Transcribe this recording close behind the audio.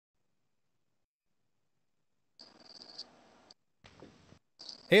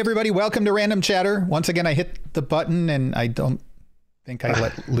Hey, everybody. Welcome to Random Chatter. Once again, I hit the button, and I don't think I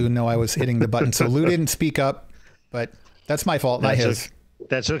let Lou know I was hitting the button. So Lou didn't speak up, but that's my fault, not his.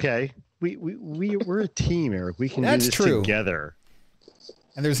 That's okay. We're a team, Eric. We can do this together.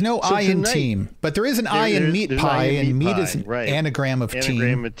 And there's no I in team, but there is an I in meat pie, and meat is an anagram of team.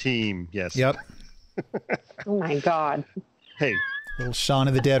 Anagram of team, yes. Yep. Oh, my God. Hey. Little Shaun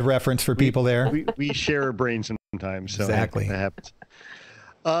of the Dead reference for people there. We share a brain sometimes. So exactly. That happens.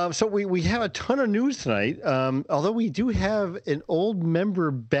 So we have a ton of news tonight, although we do have an old member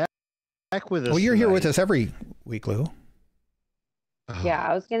back with us. Well, you're here with us every week, Lou. Yeah,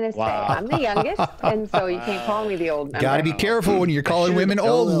 I was going to say, I'm the youngest, and so you can't call me the old member. Got to be careful when you're calling women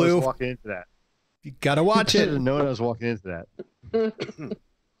old, Lou. Walking into that. You got to watch it. I didn't know I was walking into that.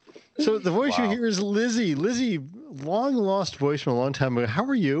 So the voice you hear is Lizzie. Lizzie, long lost voice from a long time ago. How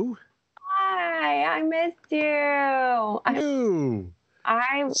are you? Hi, I missed you.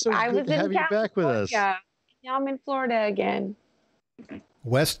 I was in have you back with us. Now I'm in Florida again.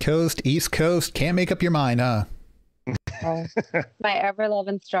 West Coast, East Coast, can't make up your mind, huh? My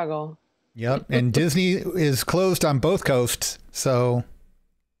ever-loving struggle. Yep, and Disney is closed on both coasts, so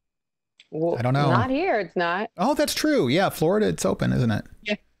I don't know. Not here, it's not. Oh, that's true. Yeah, Florida, it's open, isn't it?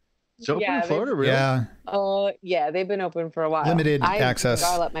 Yeah. It's open in Florida, really? Yeah. Oh, yeah, they've been open for a while. Limited access.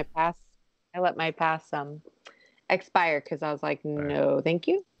 I let my pass expire because I was like, no, thank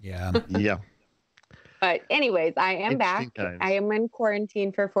you. Yeah. Yeah. But anyways, I am back. Times. I am in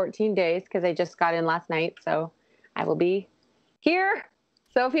quarantine for 14 days because I just got in last night. So I will be here.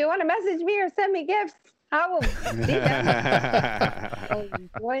 So if you want to message me or send me gifts, I will see them. I'll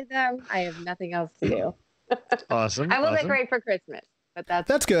enjoy them. I have nothing else to do. Awesome. I will decorate for Christmas. But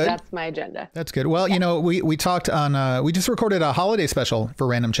that's good. That's my agenda. That's good. Well, you know, we talked on, we just recorded a holiday special for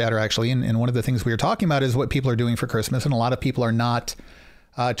Random Chatter, actually. And one of the things we were talking about is what people are doing for Christmas. And a lot of people are not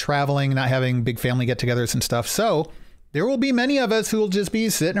traveling, not having big family get-togethers and stuff. So there will be many of us who will just be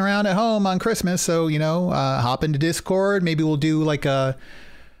sitting around at home on Christmas. So, you know, hop into Discord. Maybe we'll do like some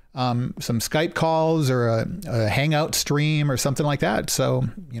Skype calls or a Hangout stream or something like that. So,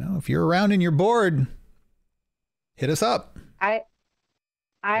 you know, if you're around and you're bored, hit us up.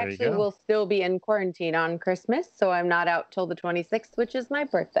 I actually will still be in quarantine on Christmas, so I'm not out till the 26th, which is my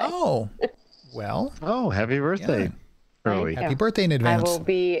birthday. Oh, well. Oh, happy birthday. Yeah. Early. Happy birthday in advance. I will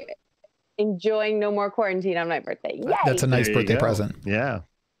be enjoying no more quarantine on my birthday. Yay! That's a nice birthday present. Yeah,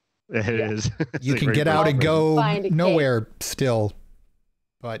 it is. You can get out and go nowhere still,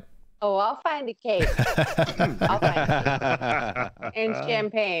 but... Oh, I'll find a cake. I'll find a cake. And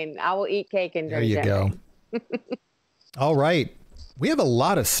champagne. I will eat cake and drink champagne. There you go. All right. We have a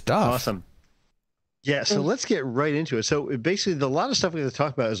lot of stuff. Awesome. Yeah, so let's get right into it. So basically, a lot of stuff we're going to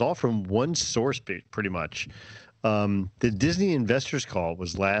talk about is all from one source, pretty much. The Disney investors call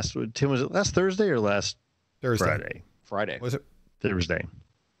was Tim, was it last Thursday or last Thursday? Friday. Was it? Thursday.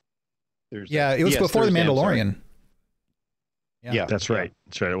 Yeah, it was before The Mandalorian. Yeah, that's right.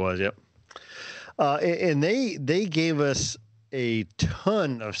 That's right, it was, yep. And they gave us a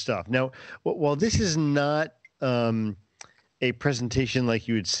ton of stuff. Now, while this is not... a presentation like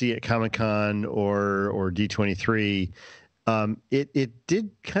you would see at Comic-Con or D23, it did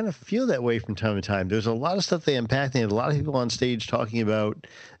kind of feel that way from time to time. There's a lot of stuff they unpacked. They had a lot of people on stage talking about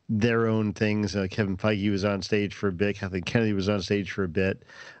their own things. Kevin Feige was on stage for a bit. Kathleen Kennedy was on stage for a bit,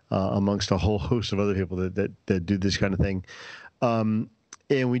 amongst a whole host of other people that do this kind of thing. And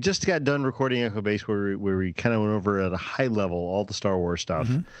we just got done recording Echo Base where we kind of went over at a high level all the Star Wars stuff.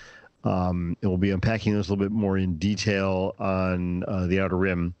 Mm-hmm. And we'll be unpacking those a little bit more in detail on the Outer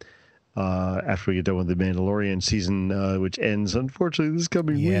Rim after we get done with the Mandalorian season, which ends, unfortunately, this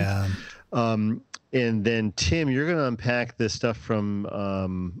coming week. And then, Tim, you're going to unpack this stuff from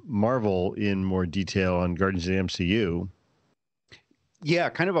Marvel in more detail on Guardians of the MCU. Yeah,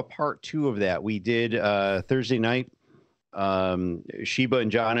 kind of a part two of that. We did Thursday night. Sheba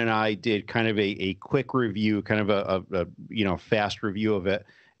and John and I did kind of a quick review, kind of a fast review of it.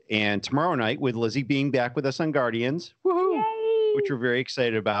 And tomorrow night, with Lizzie being back with us on Guardians, woohoo, which we're very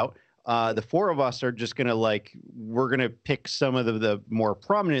excited about, the four of us are just going to we're going to pick some of the more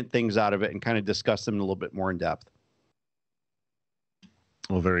prominent things out of it and kind of discuss them a little bit more in depth.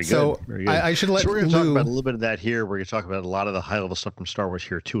 Well, very good. So very good. I should let we're going to Lou... talk about a little bit of that here. We're going to talk about a lot of the high-level stuff from Star Wars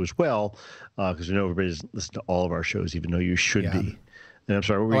here, too, as well, because we know everybody's listening to all of our shows, even though you should be. And I'm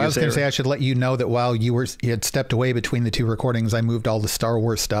sorry, what were you I was going to say, I should let you know that while you had stepped away between the two recordings, I moved all the Star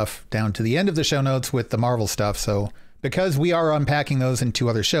Wars stuff down to the end of the show notes with the Marvel stuff. So because we are unpacking those in two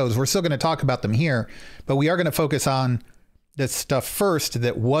other shows, we're still going to talk about them here, but we are going to focus on the stuff first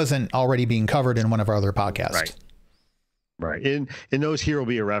that wasn't already being covered in one of our other podcasts. Right. And those here will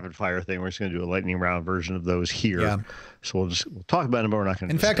be a rapid fire thing. We're just going to do a lightning round version of those here. Yeah. So we'll talk about them, but we're not going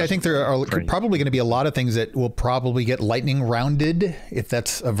to. In fact, I think there are probably going to be a lot of things that will probably get lightning rounded, if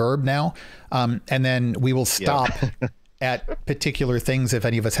that's a verb now. And then we will stop at particular things if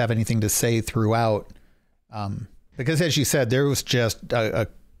any of us have anything to say throughout. Because as you said, there was just a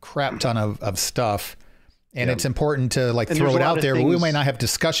crap ton of stuff. And it's important to throw it out there, but we might not have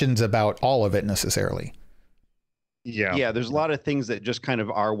discussions about all of it necessarily. Yeah. Yeah. There's a lot of things that just kind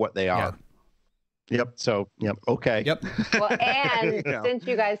of are what they are. Yep. So, okay. Yep. Well, and since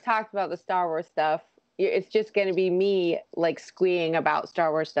you guys talked about the Star Wars stuff, it's just going to be me squeeing about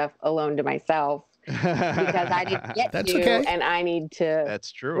Star Wars stuff alone to myself because I didn't get and I need to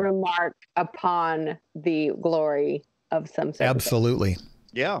remark upon the glory of some sort. Absolutely.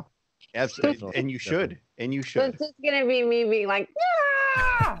 Yeah. Absolutely. And you should. And you should. So it's just going to be me being like,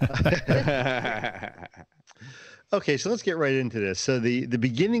 yeah! Okay, so let's get right into this. So the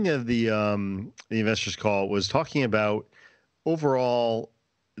beginning of the investors call was talking about overall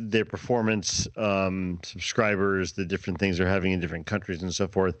their performance, subscribers, the different things they're having in different countries and so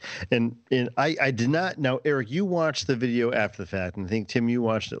forth. And I did not. Now, Eric, you watched the video after the fact, and I think Tim, you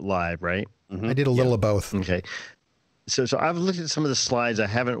watched it live, right? Mm-hmm. I did a little of both. Okay. So I've looked at some of the slides. I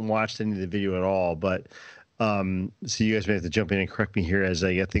haven't watched any of the video at all, but so you guys may have to jump in and correct me here as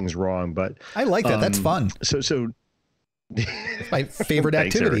I get things wrong. But I like that. That's fun. So it's my favorite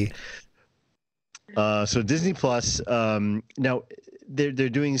activity. So Disney Plus. Now they're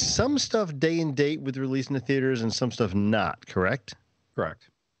doing some stuff day and date with release in the theaters, and some stuff not. Correct.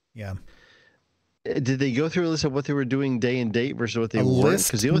 Yeah. Did they go through a list of what they were doing day and date versus what they weren't?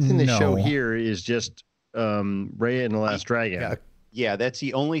 Because the only thing they show here is just Raya and the Last Dragon. Yeah, that's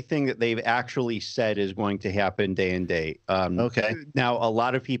the only thing that they've actually said is going to happen day and date. Okay. Now, a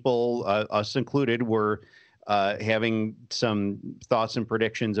lot of people, us included, were having some thoughts and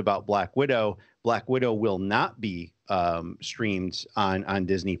predictions about Black Widow. Black Widow will not be streamed on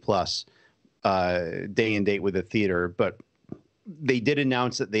Disney Plus day and date with the theater, but they did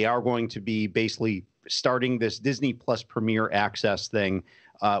announce that they are going to be basically starting this Disney Plus Premier Access thing,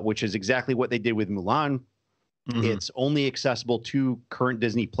 which is exactly what they did with Mulan. Mm-hmm. It's only accessible to current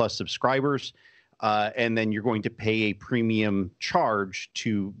Disney Plus subscribers. And then you're going to pay a premium charge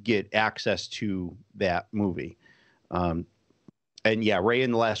to get access to that movie. And Raya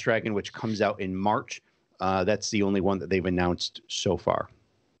and the Last Dragon, which comes out in March, that's the only one that they've announced so far.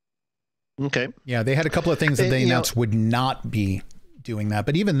 Okay. Yeah, they had a couple of things that they announced would not be doing that.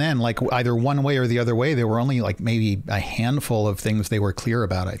 But even then, either one way or the other way, there were only maybe a handful of things they were clear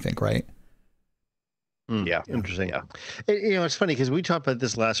about, I think, right? Yeah, interesting. Yeah, it's funny because we talked about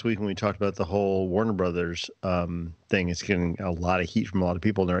this last week when we talked about the whole Warner Brothers thing. It's getting a lot of heat from a lot of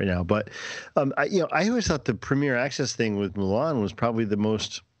people right now. But I always thought the Premier Access thing with Mulan was probably the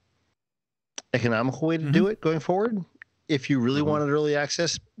most economical way to do it going forward. If you really wanted early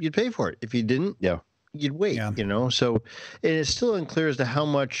access, you'd pay for it. If you didn't, you'd wait. Yeah. So and it's still unclear as to how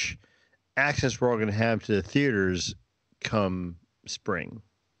much access we're all going to have to the theaters come spring.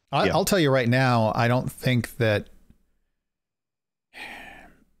 I'll tell you right now, I think that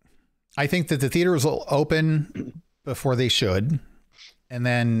the theaters will open before they should. And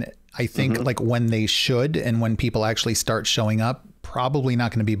then I think when they should and when people actually start showing up, probably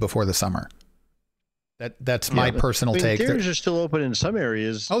not going to be before the summer. That's my personal take. Theaters are still open in some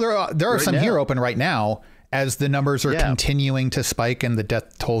areas. Oh, there are some here open right now as the numbers are continuing to spike and the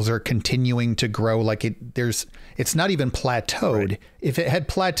death tolls are continuing to grow. It's not even plateaued. Right. If it had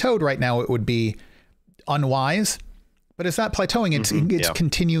plateaued right now, it would be unwise, but it's not plateauing. It's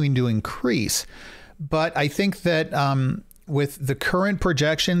continuing to increase. But I think that with the current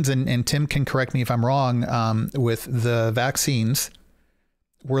projections, and Tim can correct me if I'm wrong, with the vaccines,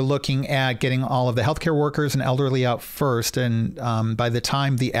 we're looking at getting all of the healthcare workers and elderly out first. And by the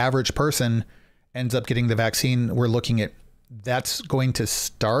time the average person ends up getting the vaccine, we're looking at that's going to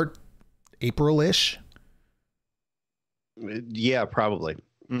start April-ish. Yeah, probably.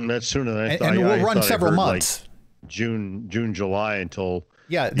 That's sooner than I thought. And we'll run several months. June, July until.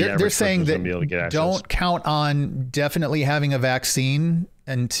 Yeah, they're saying that don't count on definitely having a vaccine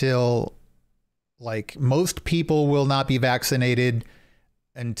until most people will not be vaccinated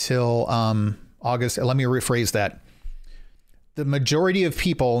until August. Let me rephrase that. The majority of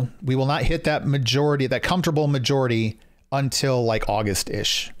people, we will not hit that majority, that comfortable majority until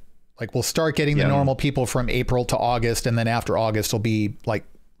August-ish. We'll start getting the normal people from April to August, and then after August will be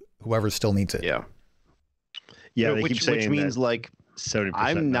whoever still needs it. Yeah. Yeah. Which means 70%.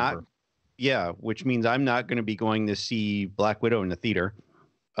 I'm not. Yeah. Which means I'm not going to be going to see Black Widow in the theater.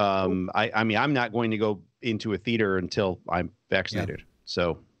 I mean, I'm not going to go into a theater until I'm vaccinated. Yeah.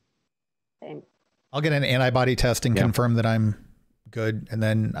 So same. I'll get an antibody test and confirm that I'm good, and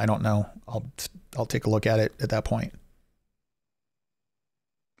then I don't know. I'll take a look at it at that point.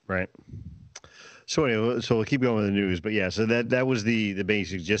 Right. So anyway, so we'll keep going with the news, but yeah, so that was the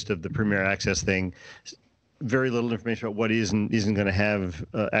basic gist of the Premier Access thing. Very little information about what isn't going to have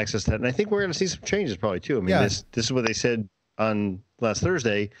access to that, and I think we're going to see some changes probably too. I mean, this is what they said on last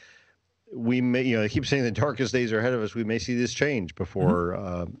Thursday. We may, they keep saying the darkest days are ahead of us. We may see this change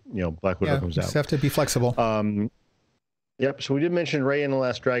before, Black Widow comes out. Just have to be flexible. Yep. So we did mention Raya and the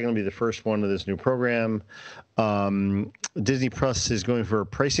Last Dragon will be the first one of this new program. Disney Plus is going for a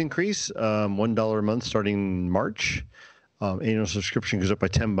price increase, $1 a month starting March. Annual subscription goes up by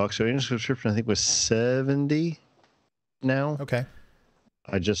 $10. So annual subscription, I think, was $70 now. Okay.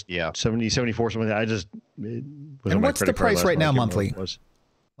 70, 74, something like that. And what's the price right now monthly?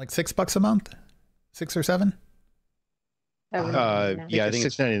 Like $6 a month? 6 or 7? I think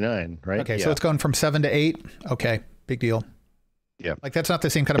it's $6.99, right? Okay, so it's going from 7 to 8. Okay, big deal. Yeah, like that's not the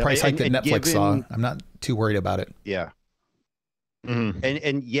same kind of price hike that Netflix saw. I'm not too worried about it. Yeah,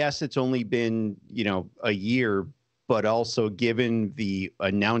 and yes, it's only been a year, but also given the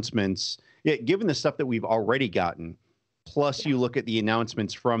announcements, given the stuff that we've already gotten, plus you look at the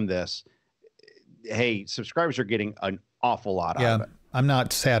announcements from this. Hey, subscribers are getting an awful lot out of it. I'm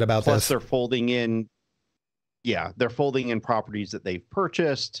not sad about Plus, this. they're folding in. Yeah, they're folding in properties that they've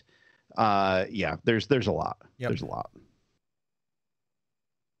purchased. There's a lot. Yep. There's a lot.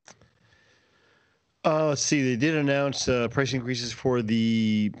 Let's see. They did announce price increases for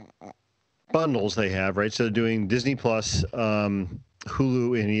the bundles they have, right? So they're doing Disney Plus,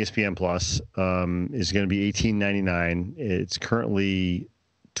 Hulu, and ESPN Plus is going to be $18.99. It's currently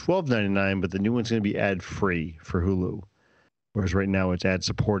 $12.99, but the new one's going to be ad-free for Hulu. Whereas right now it's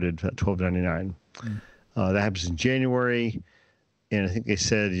ad-supported at $12.99. That happens in January. And I think they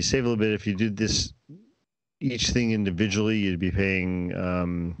said you save a little bit if you did this each thing individually. You'd be paying,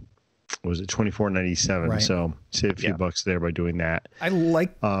 was it $24.97? Right. So save a few bucks there by doing that. I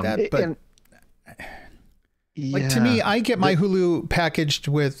like that, but like to me, I get my Hulu packaged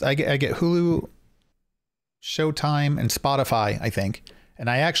with I get Hulu, Showtime, and Spotify. I think, and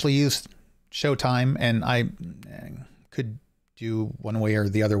I actually use Showtime, and I could do one way or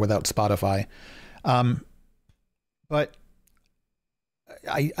the other without Spotify. But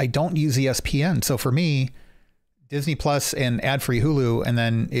I don't use ESPN. So for me, Disney Plus and ad-free Hulu, and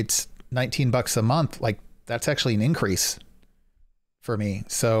then it's $19 a month. Like that's actually an increase for me.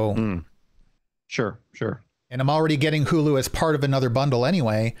 So Sure. And I'm already getting Hulu as part of another bundle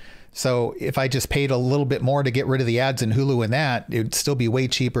anyway. So if I just paid a little bit more to get rid of the ads in Hulu and that, it would still be way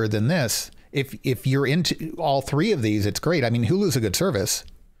cheaper than this. If you're into all three of these, it's great. I mean, Hulu's a good service.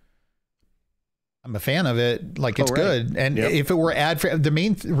 I'm a fan of it. Like it's good. And if it were ad free, the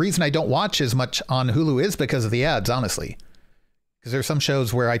main reason I don't watch as much on Hulu is because of the ads, honestly. Because there's some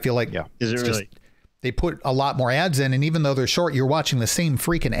shows where I feel like is it really? They put a lot more ads in, and even though they're short, you're watching the same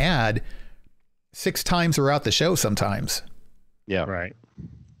freaking ad 6 times throughout the show sometimes. Yeah. Right.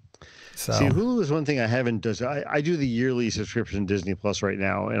 So see, Hulu is one thing I haven't done. I do the yearly subscription Disney Plus right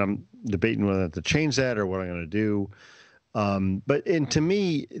now, and I'm debating whether to change that or what I'm going to do. But to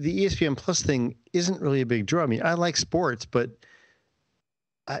me, the ESPN Plus thing isn't really a big draw. I mean, I like sports, but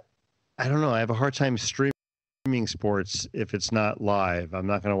I don't know. I have a hard time streaming sports if it's not live. I'm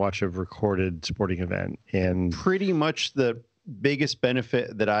not going to watch a recorded sporting event. And pretty much the biggest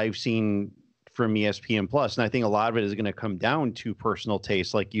benefit that I've seen from ESPN Plus, and I think a lot of it is going to come down to personal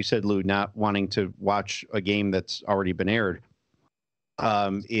taste, like you said, Lou, not wanting to watch a game that's already been aired,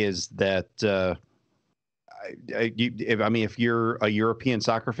 is that if you're a European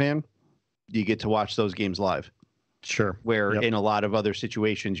soccer fan, you get to watch those games live. Sure. Where in a lot of other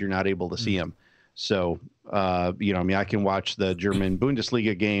situations, you're not able to see them. So, I can watch the German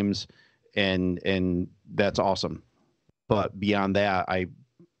Bundesliga games and that's awesome. But beyond that, I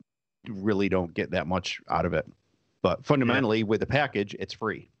really don't get that much out of it. But fundamentally, with the package, it's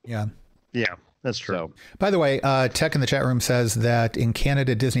free. Yeah. Yeah. That's true. So, by the way, Tech in the chat room says that in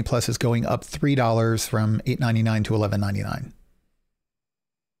Canada, Disney Plus is going up $3 from $8.99 to $11.99.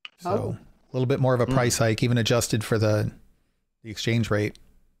 So a little bit more of a price hike, even adjusted for the exchange rate.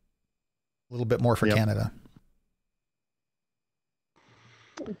 A little bit more for Canada.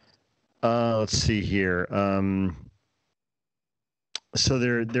 Let's see here. So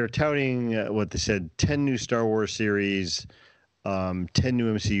they're touting what they said: 10 new Star Wars series. 10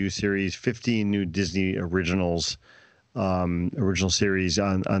 new MCU series, 15 new Disney original series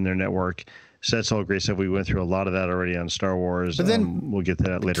on their network. So that's all great stuff. We went through a lot of that already on Star Wars. But then we'll get to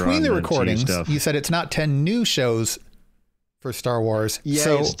that later on. Between the recordings, you said it's not 10 new shows for Star Wars. Yeah,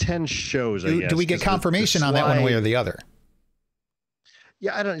 so it's 10 shows, I guess. Do we get confirmation on that one way or the other?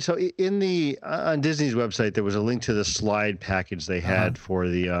 Yeah, I don't. So in the on Disney's website, there was a link to the slide package they had for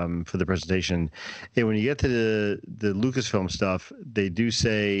the presentation, and when you get to the Lucasfilm stuff, they do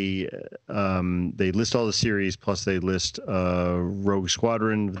say they list all the series, plus they list Rogue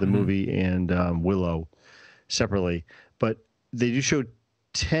Squadron, the movie, and Willow separately, but they do show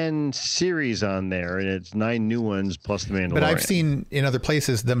 10 series on there, and it's 9 new ones plus the Mandalorian. But I've seen in other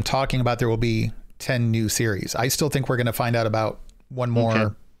places them talking about there will be 10 new series. I still think we're going to find out about one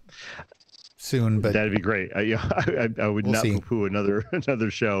more soon, but that'd be great. I would not poo-poo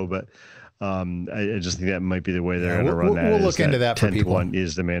another show, but I just think that might be the way they're going to run that. We'll look into that for people. 10-1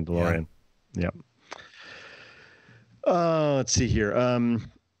 is the Mandalorian. Yeah. Let's see here.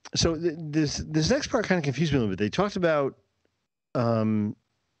 So this next part kind of confused me a little bit. They talked about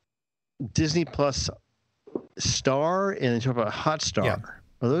Disney Plus Star, and they talked about Hotstar. Yeah.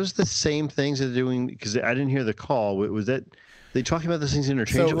 Are those the same things that they're doing? Because I didn't hear the call. Was that they talking about those things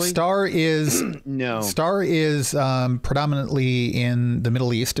interchangeably? So Star is no. Star is predominantly in the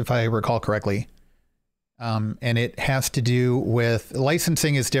Middle East, if I recall correctly, and it has to do with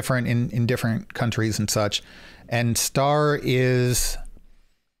licensing is different in different countries and such. And Star is,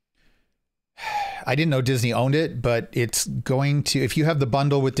 I didn't know Disney owned it, but it's going to, if you have the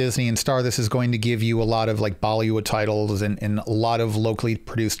bundle with Disney and Star, this is going to give you a lot of like Bollywood titles and a lot of locally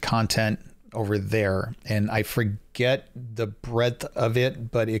produced content over there. And I forget the breadth of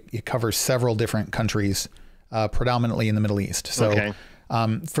it, but it covers several different countries, predominantly in the Middle East. So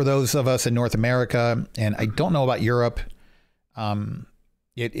for those of us in North America, and I don't know about Europe,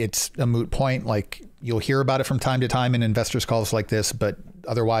 it's a moot point. Like you'll hear about it from time to time in investors calls like this, but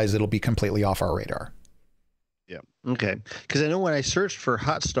otherwise it'll be completely off our radar. Yeah. Okay. Because I know when I searched for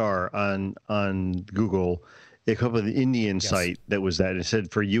Hotstar on Google, it came up with the Indian site that was that. It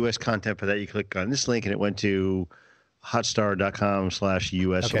said for U.S. content for that, you click on this link and it went to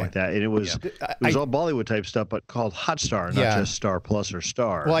hotstar.com/US, something like that. And it was all Bollywood type stuff, but called Hotstar, not just Star Plus or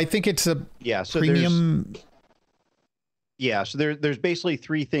Star. Well, I think it's a so premium. So there's basically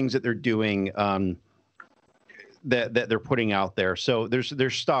 3 things that they're doing that they're putting out there. So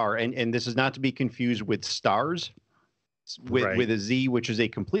there's Star, and this is not to be confused with Stars with a Z, which is a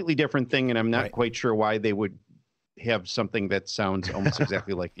completely different thing, and I'm not quite sure why they would have something that sounds almost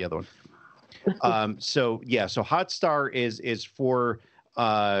exactly like the other one. So Hotstar is for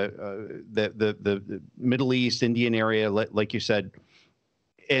the Middle East, Indian area, like you said.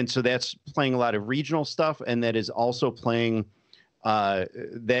 And so that's playing a lot of regional stuff, and that is also playing,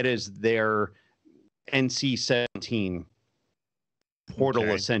 that is their NC-17 portal,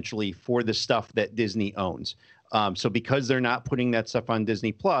 essentially, for the stuff that Disney owns. So because they're not putting that stuff on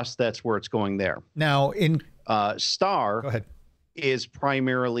Disney Plus, that's where it's going there. Now, in Star go ahead. Is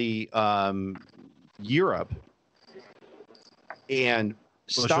primarily Europe, and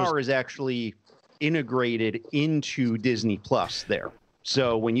Star is actually integrated into Disney Plus there.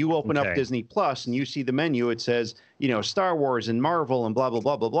 So when you open up Disney Plus and you see the menu, it says, Star Wars and Marvel and blah, blah,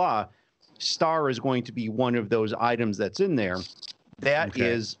 blah, blah, blah. Star is going to be one of those items that's in there. That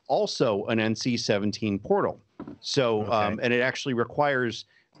is also an NC-17 portal. So, and it actually requires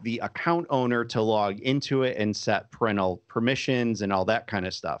the account owner to log into it and set parental permissions and all that kind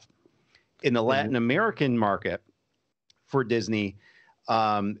of stuff. In the Latin American market for Disney,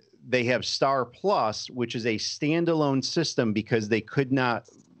 they have Star Plus, which is a standalone system because they could not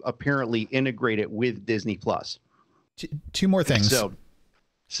apparently integrate it with Disney Plus. 2 more things.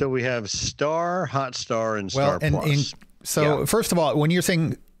 So we have Star, Hotstar, and Star Plus. First of all, when you're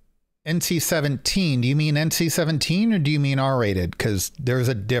saying NC-17, do you mean NC-17 or do you mean R-rated? Because there's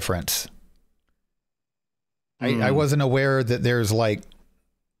a difference. I wasn't aware that there's like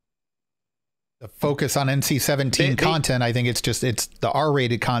a focus on NC-17 content. I think it's the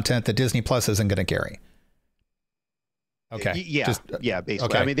R-rated content that Disney Plus isn't going to carry. Okay. Basically.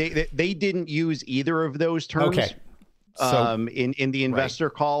 Okay. I mean, they didn't use either of those terms. Okay. So, in the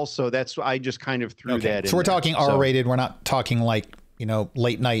investor call, so that's I just kind of threw that in. So we're talking R-rated. We're not talking like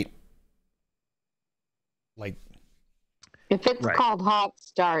late night. Like if it's called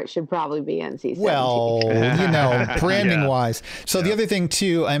Hotstar, it should probably be NC-17. Well, branding wise. So the other thing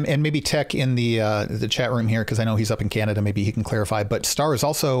too, and maybe Tech in the chat room here, because I know he's up in Canada, maybe he can clarify. But Star is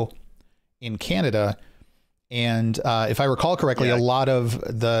also in Canada. And if I recall correctly, a lot of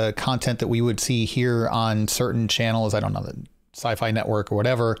the content that we would see here on certain channels, I don't know, the Sci-Fi Network or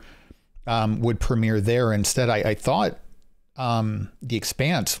whatever, would premiere there instead. I thought The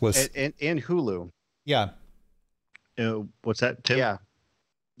Expanse was and Hulu. Yeah. What's that, Tim?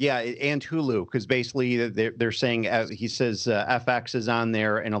 Yeah, and Hulu, because basically they're saying, as he says, FX is on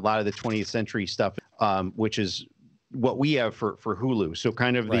there and a lot of the 20th century stuff, which is what we have for Hulu. So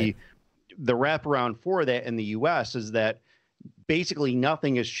kind of the wraparound for that in the U.S. is that basically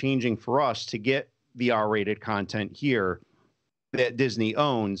nothing is changing for us to get the R-rated content here that Disney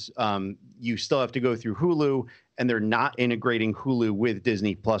owns. You still have to go through Hulu, and they're not integrating Hulu with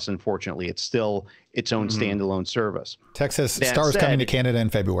Disney Plus. Unfortunately, it's still its own standalone service. Texas Star's coming to Canada in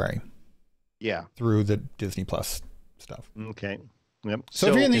February. Yeah, through the Disney Plus stuff. Okay. Yep. So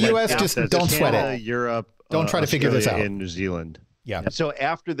if you're in the U.S., just don't sweat it. Europe, don't try to figure this out. In New Zealand. Yeah. So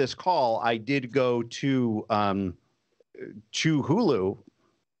after this call, I did go to Hulu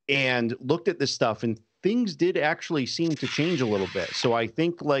and looked at this stuff, and things did actually seem to change a little bit. So I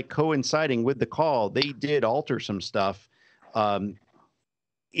think, like, coinciding with the call, they did alter some stuff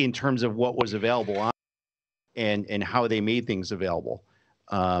in terms of what was available on and how they made things available.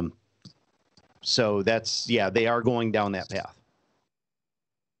 So that's, they are going down that path.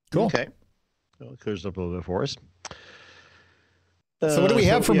 Cool. Okay. Well, it clears up a little bit for us. So what do we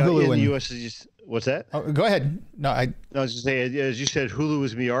have from Hulu? In the U.S. is just, what's that? Oh, go ahead. No, I was just saying, as you said, Hulu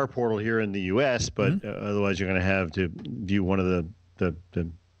is our portal here in the U.S., but otherwise you're going to have to view one of the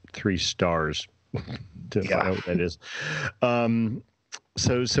 3 stars to find out what that is.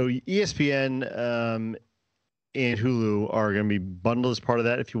 So ESPN and Hulu are going to be bundled as part of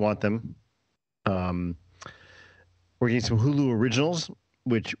that if you want them. We're getting some Hulu originals,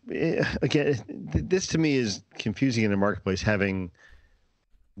 which again, this to me is confusing in the marketplace, having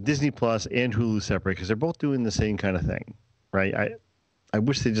Disney Plus and Hulu separate, because they're both doing the same kind of thing, right? I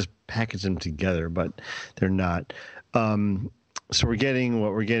wish they just packaged them together, but they're not. So we're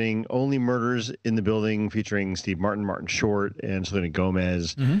getting Only Murders in the Building, featuring Steve Martin, Martin Short, and Selena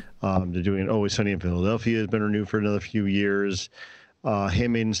Gomez. They're doing Always Sunny in Philadelphia, has been renewed for another few years.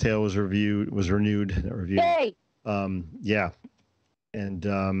 Handmaid's Tale was renewed. Hey. Yeah.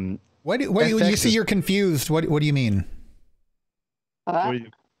 And what do you see? You're confused. What do you mean?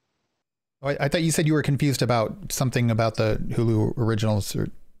 I thought you said you were confused about something about the Hulu originals, or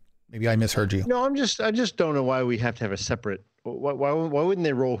maybe I misheard you. No, I just don't know why we have to have a separate. Why wouldn't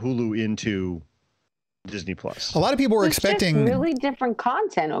they roll Hulu into Disney Plus? A lot of people were expecting just really different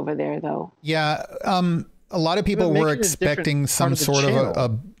content over there, though. Yeah, a lot of people were expecting some sort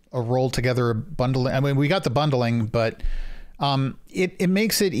of a roll together bundling. I mean, we got the bundling, but it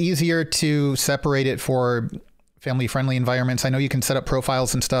makes it easier to separate it for family-friendly environments. I know you can set up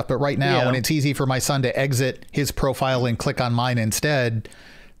profiles and stuff, but right now, when it's easy for my son to exit his profile and click on mine instead,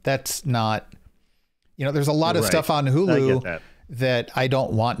 that's not, there's a lot of stuff on Hulu that I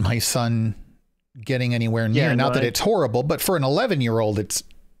don't want my son getting anywhere near. Not that it's horrible, but for an 11-year-old, it's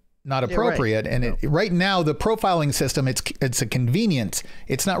not appropriate. And right now, the profiling system, it's a convenience.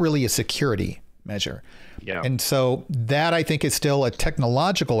 It's not really a security measure. Yeah. And so that, I think, is still a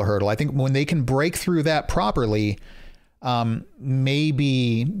technological hurdle. I think when they can break through that properly,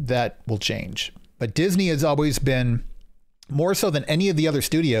 maybe that will change. But Disney has always been, more so than any of the other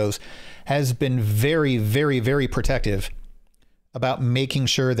studios, has been very, very, very protective about making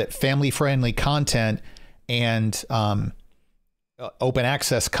sure that family-friendly content and open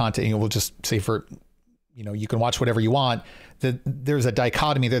access content, we'll just say for, you can watch whatever you want, there's a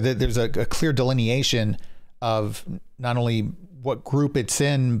dichotomy there. There's a clear delineation of not only what group it's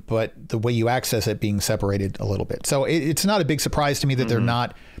in, but the way you access it being separated a little bit. So it's not a big surprise to me that they're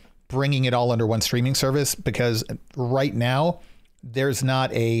not bringing it all under one streaming service, because right now there's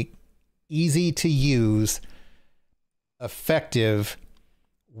not a easy to use, effective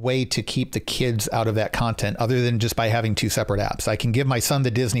way to keep the kids out of that content other than just by having 2 separate apps. I can give my son the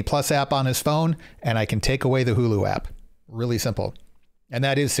Disney Plus app on his phone, and I can take away the Hulu app. Really simple. And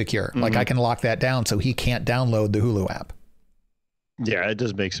that is secure. Like, I can lock that down so he can't download the Hulu app. Yeah, it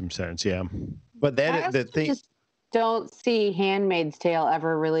does make some sense. Yeah. But that the thing, just don't see Handmaid's Tale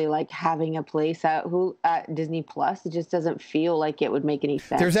ever really like having a place at Disney Plus. It just doesn't feel like it would make any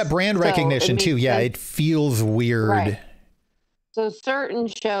sense. There's that brand recognition too. Yeah, it feels weird. Right. So certain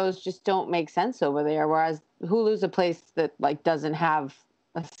shows just don't make sense over there, whereas Hulu's a place that like doesn't have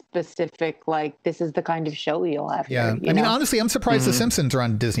a specific, like, this is the kind of show you'll have here. I mean, honestly, I'm surprised The Simpsons are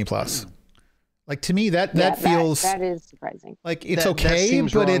on Disney Plus. Like, to me, that feels... That is surprising. Like, it's okay,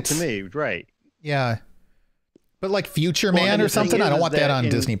 but it's... to me, right. Yeah. But like Future Man or something, I don't want that on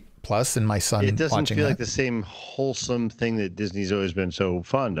Disney Plus and my son watching that. It doesn't feel like the same wholesome thing that Disney's always been so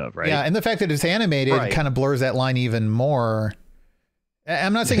fond of, right? Yeah, and the fact that it's animated kind of blurs that line even more.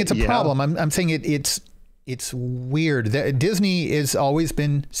 I'm not saying it's a problem. I'm saying it's It's weird. Disney has always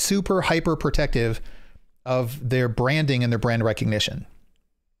been super hyper protective of their branding and their brand recognition.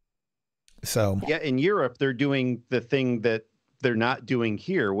 So yeah, in Europe, they're doing the thing that they're not doing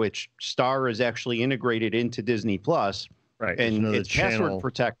here, which Star is actually integrated into Disney Plus, right? And it's password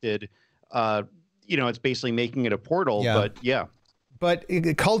protected. It's basically making it a portal, but yeah. But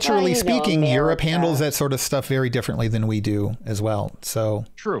culturally speaking, Europe handles that sort of stuff very differently than we do as well. So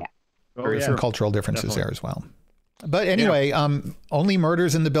true. There's some cultural differences there as well. But anyway, Only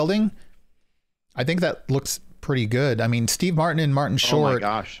Murders in the Building. I think that looks pretty good. I mean, Steve Martin and Martin Short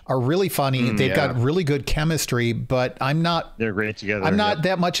are really funny. They've got really good chemistry, but they're great together. I'm not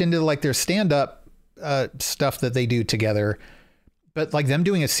that much into like their stand-up stuff that they do together. But like them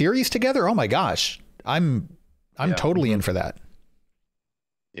doing a series together, oh my gosh. I'm totally in for that.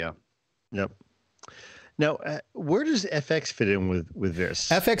 Yeah. Yep. Now, where does FX fit in with this?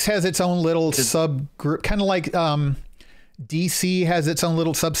 FX has its own little subgroup, kind of like DC has its own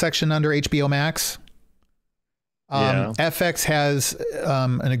little subsection under HBO Max. FX has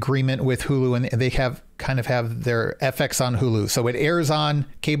an agreement with Hulu, and they have their FX on Hulu. So it airs on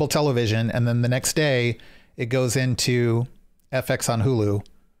cable television, and then the next day it goes into FX on Hulu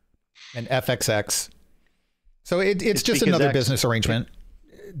and FXX. So it's just another business arrangement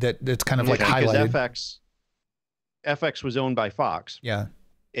that's kind of like highlighted. FX was owned by Fox. Yeah.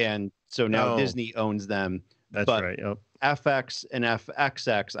 And so now Disney owns them. That's right. Yep. FX and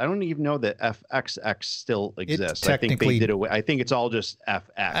FXX. I don't even know that FXX still exists. I think they did away. I think it's all just FX.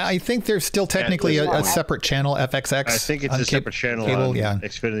 I think there's still technically a separate channel, FXX. I think it's a separate channel cable, on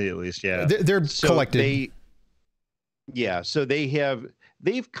Xfinity at least. Yeah. They're collected. So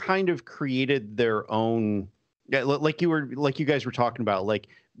they've kind of created their own, like you guys were talking about, like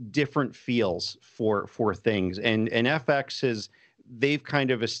different feels for things, and FX they've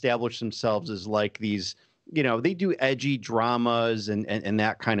kind of established themselves as like these, they do edgy dramas and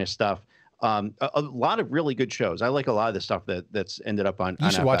that kind of stuff. A lot of really good shows. I like a lot of the stuff that's ended up on.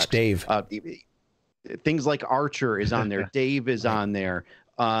 You should watch Dave. Things like Archer is on there. Dave is on there.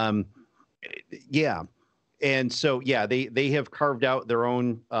 Yeah. And so, they have carved out their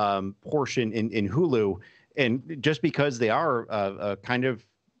own portion in Hulu. And just because they are a kind of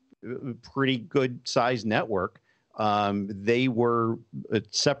pretty good sized network, they were a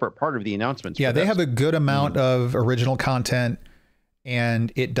separate part of the announcements. Yeah, they have a good amount of original content,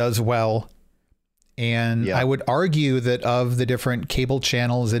 and it does well. And I would argue that of the different cable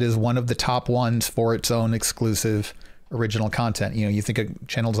channels, it is one of the top ones for its own exclusive original content. You think of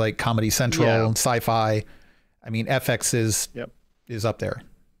channels like Comedy Central and Sci-Fi. I mean, FX is up there.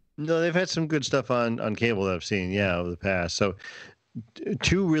 No, they've had some good stuff on cable that I've seen, over the past. So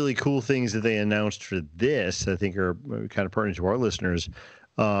two really cool things that they announced for this, I think, are kind of pertinent to our listeners.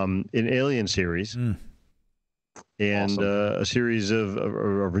 An Alien series and a series of a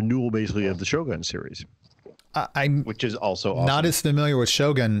renewal, basically, of the Shogun series. Which is also awesome. Not as familiar with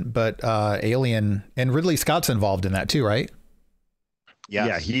Shogun, but Alien, and Ridley Scott's involved in that too, right?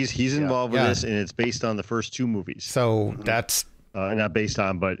 Yes. Yeah, he's involved with this, and it's based on the first two movies. So that's not based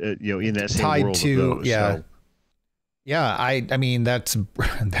on, but in that same tied world to of those, so. Yeah. I mean that's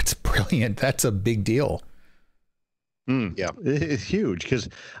brilliant. That's a big deal. Yeah, it's huge because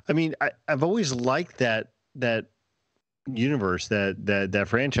I mean I've always liked that universe, that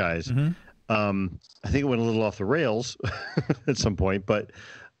franchise. Mm-hmm. I think it went a little off the rails at some point, but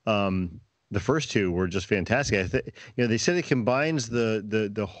the first two were just fantastic. They said it combines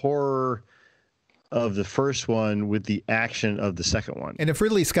the horror of the first one with the action of the second one. And if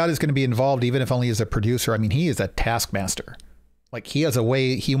Ridley Scott is going to be involved, even if only as a producer, I mean, he is a taskmaster. Like he has a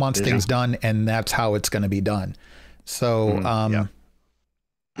way he wants things done, and that's how it's going to be done. So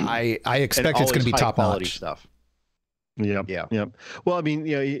I expect it's going to be top notch stuff. Yeah. Well, I mean,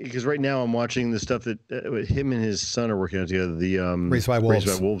 because right now I'm watching the stuff that him and his son are working on together, the Raised by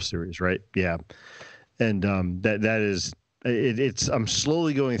Wolves series, right? Yeah, and that is it's I'm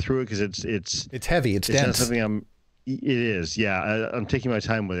slowly going through it because it's heavy, it's dense. Not something it is, yeah. I'm taking my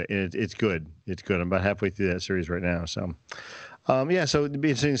time with it, and it's good. It's good. I'm about halfway through that series right now, so. So it'd be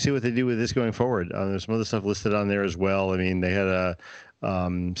interesting to see what they do with this going forward. There's some other stuff listed on there as well. I mean, they had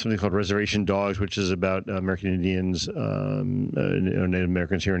something called Reservation Dogs, which is about American Indians, Native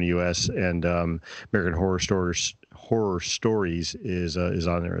Americans here in the U.S., and American Horror Stories is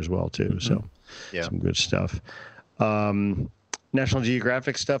on there as well too. Mm-hmm. So, some good stuff. National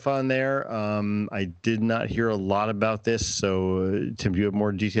Geographic stuff on there. I did not hear a lot about this. So, Tim, do you have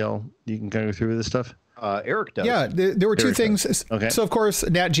more detail you can kind of go through with this stuff? Eric does. Yeah, there were two Eric things. does. Okay. So, of course,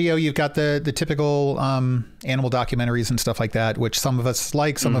 Nat Geo, you've got the typical animal documentaries and stuff like that, which some of us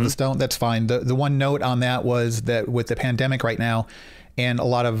like, some of us don't. That's fine. The one note on that was that with the pandemic right now and a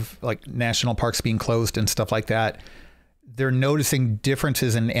lot of like national parks being closed and stuff like that, they're noticing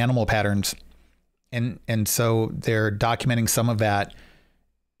differences in animal patterns. And so they're documenting some of that.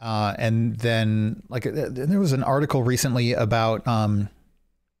 And then like there was an article recently about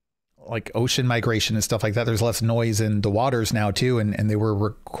like ocean migration and stuff like that. There's less noise in the waters now too. And they were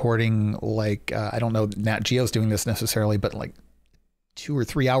recording like, I don't know, Nat Geo's doing this necessarily, but like 2 or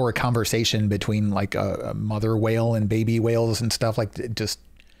 3 hour conversation between like a mother whale and baby whales and stuff, like just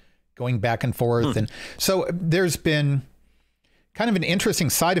going back and forth. And so there's been kind of an interesting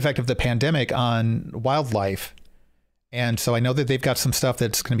side effect of the pandemic on wildlife. And so I know that they've got some stuff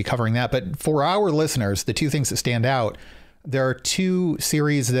that's going to be covering that. But for our listeners, the two things that stand out, there are 2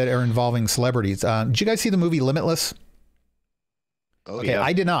 series that are involving celebrities. Did you guys see the movie Limitless? Oh, Okay, yeah.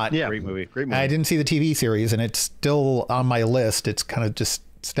 I did not. Yeah. Great movie. I didn't see the TV series, and it's still on my list. It's kind of just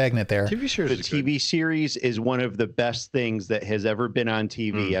stagnant there. TV series. The TV series is one of the best things that has ever been on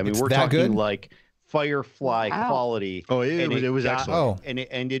TV. I mean, It's we're that talking good? like Firefly quality. Oh, and it was excellent. Oh, And it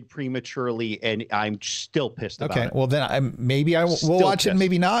ended prematurely, and I'm still pissed about okay. it. Well, then maybe I will Still watch it, pissed.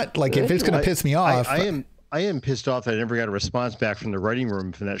 maybe not. Like if it's going to piss me off. I am pissed off that I never got a response back from the writing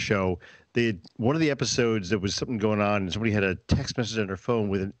room from that show. They had, one of the episodes, there was something going on, and somebody had a text message on their phone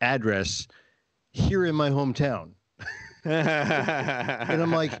with an address here in my hometown. And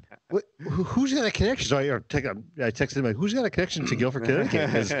I'm like, who's got a connection? So I texted him, like, who's got a connection to Guilford, Connecticut?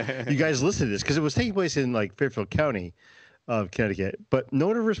 Because you guys listed this, because it was taking place in like Fairfield County of Connecticut, but no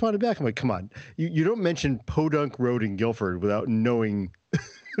one ever responded back. I'm like, come on, you don't mention Podunk Road in Guilford without knowing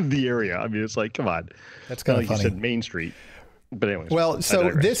the area. I mean, it's like, come on. That's kind of like funny. you said, Main Street. But anyways. Well,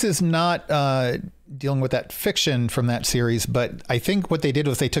 so this is not dealing with that fiction from that series, but I think what they did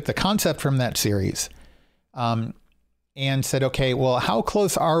was they took the concept from that series and said, okay, well, how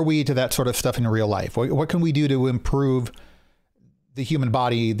close are we to that sort of stuff in real life? What can we do to improve the human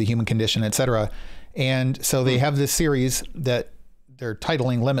body, the human condition, et cetera? And so they have this series that they're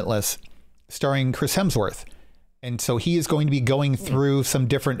titling Limitless, starring Chris Hemsworth. And so he is going to be going through some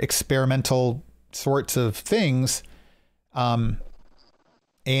different experimental sorts of things. And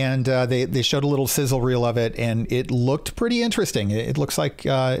they showed a little sizzle reel of it, and it looked pretty interesting. It looks like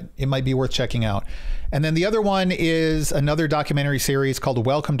it might be worth checking out. And then the other one is another documentary series called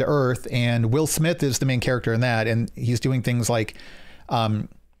Welcome to Earth, and Will Smith is the main character in that, and he's doing things like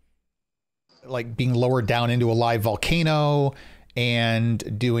being lowered down into a live volcano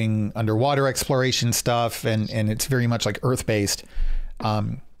and doing underwater exploration stuff, and it's very much like Earth-based.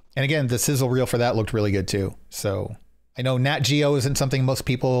 And again, the sizzle reel for that looked really good too. So I know Nat Geo isn't something most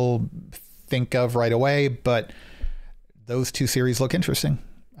people think of right away, but those 2 series look interesting.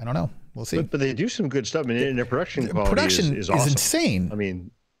 I don't know. We'll see. But they do some good stuff. I mean, and their production quality is awesome. Insane. I mean,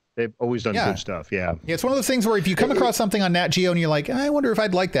 they've always done good stuff. Yeah. Yeah, it's one of those things where if you come across something on Nat Geo and you're like, I wonder if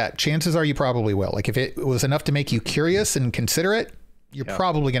I'd like that, chances are you probably will. Like if it was enough to make you curious and consider it, you're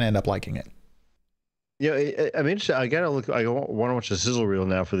probably going to end up liking it. Yeah, I mean, I gotta look. I want to watch the sizzle reel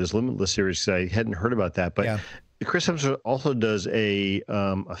now for this Limitless series because I hadn't heard about that. But Chris Hemsworth also does a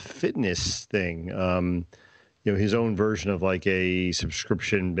fitness thing. His own version of like a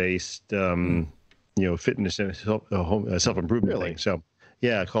subscription based, fitness and self improvement thing. So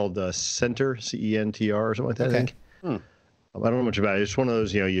called Center, CENTR or something like that. I think. I don't know much about it. It's one of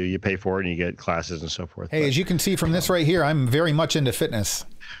those, you pay for it and you get classes and so forth. Hey, as you can see from this right here, I'm very much into fitness.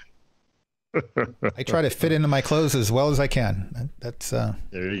 I try to fit into my clothes as well as I can. That's there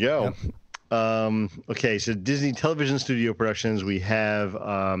you go. Yep. Okay, so Disney Television Studio Productions. We have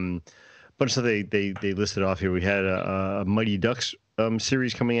a bunch of they listed off here. We had a Mighty Ducks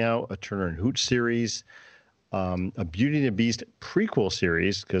series coming out, a Turner and Hooch series, a Beauty and the Beast prequel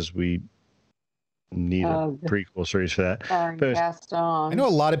series because we need a prequel series for that. Gaston. I know a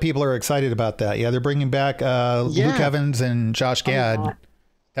lot of people are excited about that. Yeah, they're bringing back Luke Evans and Josh Gad.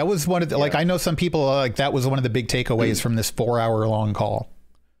 That was one of the, I know some people like that was one of the big takeaways from this 4-hour-long call.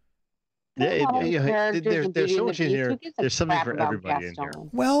 Yeah, there's so much in here. There's something for everybody in here.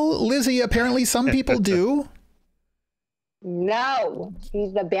 Well, Lizzie, apparently some people do. No,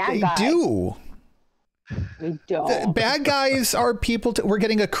 he's the bad guy. They do. We don't. The bad guys are people. We're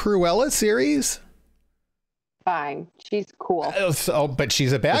getting a Cruella series. Fine, she's cool. But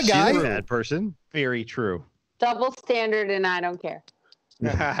she's a bad guy. She's a bad person. Very true. Double standard, and I don't care.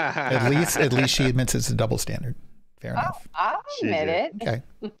 At least she admits it's a double standard. Fair enough. I'll admit it. Okay,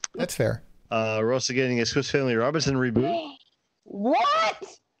 that's fair. We're also getting a Swiss Family Robinson reboot. What?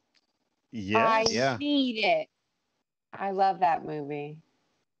 Yes. I need it. I love that movie.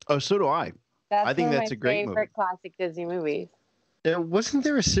 Oh, so do I. I think that's a great movie. Favorite classic Disney movies. Wasn't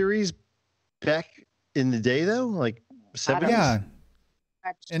there a series back in the day though, like 70s? Yeah.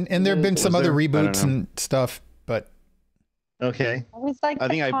 And there have been some other reboots and stuff, but okay. I was like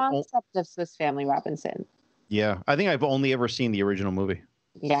the concept of Swiss Family Robinson. Yeah, I think I've only ever seen the original movie.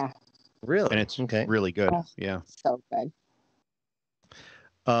 Yeah. Really? And it's really good. Oh, yeah. So good.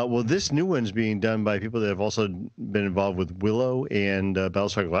 Well, this new one's being done by people that have also been involved with Willow and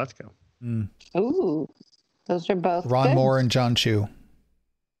Battlestar Galactica. Mm. Ooh, those are both Ron good. Moore and John Chu.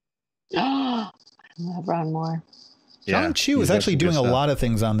 I love Ron Moore. John Chu is actually doing a lot of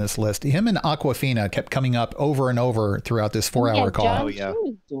things on this list. Him and Aquafina kept coming up over and over throughout this 4-hour call. John Chu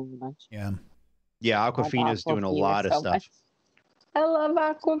is doing much. Yeah. Yeah, Aquafina's doing a lot of stuff. Much. I love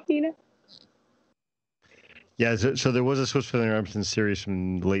Aquafina. Yeah, so there was a Swiss Family Robinson series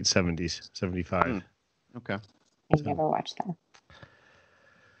from the late 70s, 75. Okay. I never watched that.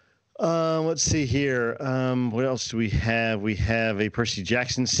 Let's see here. What else do we have? We have a Percy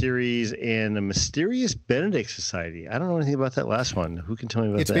Jackson series and a Mysterious Benedict Society. I don't know anything about that last one. Who can tell me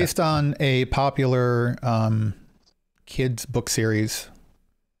about that? It's based on a popular kids book series.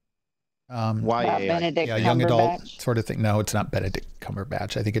 Why Benedict yeah, young adult sort of thing. No, it's not Benedict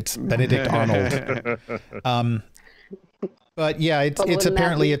Cumberbatch. I think it's Benedict Arnold. But yeah, it's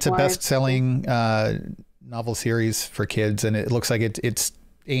apparently it's a best-selling novel series for kids, and it looks like it's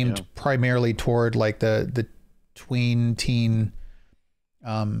aimed primarily toward like the tween teen.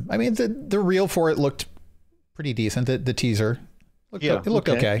 I mean, the reel for it looked pretty decent. The teaser. It looked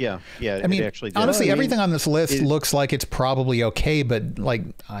okay. Yeah. I mean, actually did. honestly, everything on this list looks like it's probably okay, but like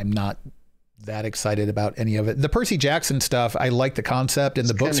I'm not that excited about any of it. The Percy Jackson stuff, I like the concept, and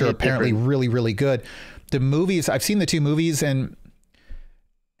the books are apparently really, really good. The movies, I've seen the 2 movies, and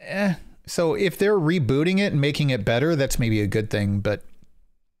so if they're rebooting it and making it better, that's maybe a good thing. But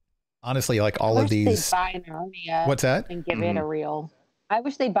honestly, like all of these, they buy Narnia. What's that? And give it a real. I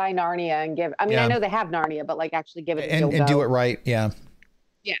wish they buy Narnia and give. I mean, I know they have Narnia, but like actually give it a and do it right. Yeah.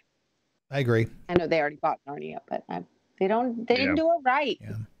 Yeah. I agree. I know they already bought Narnia, but they don't. They didn't do it right.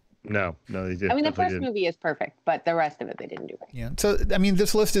 Yeah. No, they didn't. I mean, the first movie is perfect, but the rest of it they didn't do right. Yeah. So I mean,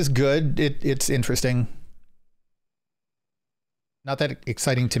 this list is good. It's interesting. Not that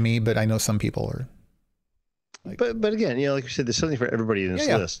exciting to me, but I know some people are. Like, but again, like you said, there's something for everybody in this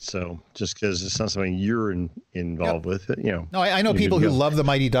list. So just because it's not something you're involved with, No, I know people who love the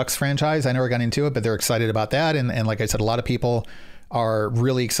Mighty Ducks franchise. I never got into it, but they're excited about that. And like I said, a lot of people are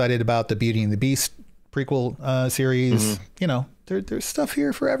really excited about the Beauty and the Beast prequel series. Mm-hmm. There's stuff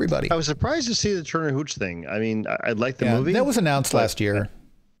here for everybody. I was surprised to see the Turner Hooch thing. I mean, I like the movie. That was announced last year.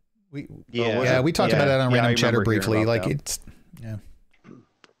 We talked about it on Random Chatter briefly. Like it's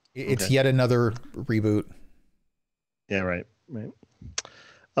yet another reboot. Yeah, right.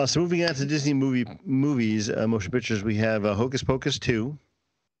 So moving on to Disney movies, motion pictures, we have Hocus Pocus 2.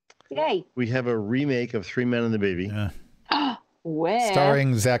 Yay. We have a remake of Three Men and the Baby. Yeah.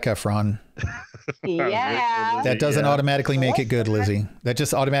 Starring Zac Efron. Yeah. That doesn't automatically make it good, Lizzie. That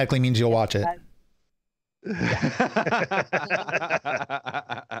just automatically means you'll watch it. It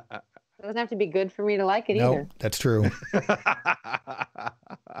doesn't have to be good for me to like it either. That's true.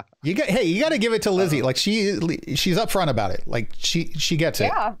 You got to give it to Lizzie. Like she's upfront about it. Like she gets it.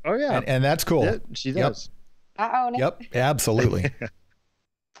 Yeah. Oh yeah. And that's cool. Yeah, she does. I own it. Yep. Absolutely.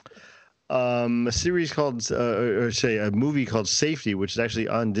 A series called, a movie called Safety, which is actually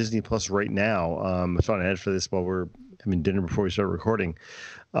on Disney Plus right now. I saw an ad for this while we're having dinner before we start recording.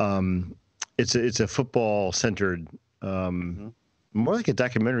 It's a football centered, more like a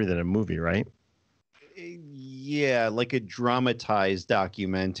documentary than a movie, right? Yeah, like a dramatized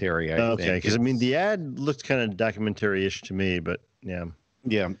documentary. I think. Because I mean, the ad looked kind of documentary-ish to me, but yeah.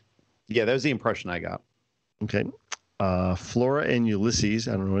 That was the impression I got. Okay. Flora and Ulysses.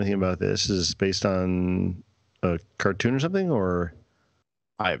 I don't know anything about this. Is this based on a cartoon or something, or?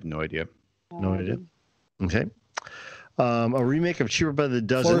 I have no idea. No idea. Okay. A remake of Cheaper by the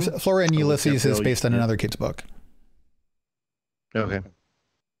Dozen. Flora and Ulysses is based on another kid's book. Okay.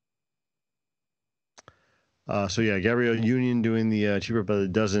 Gabrielle Union doing the Cheaper by the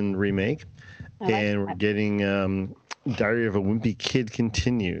Dozen remake. And we're getting Diary of a Wimpy Kid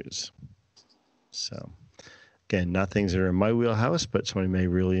continues. So, again, not things that are in my wheelhouse, but somebody may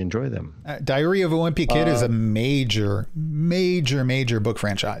really enjoy them. Diary of a Wimpy Kid is a major, major, major book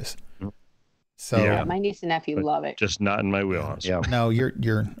franchise. So my niece and nephew love it. Just not in my wheelhouse. Yeah. No,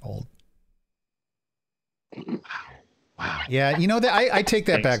 you're old. Wow. Yeah, that I take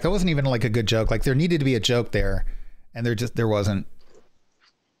that back. That wasn't even like a good joke. Like there needed to be a joke there, and there wasn't.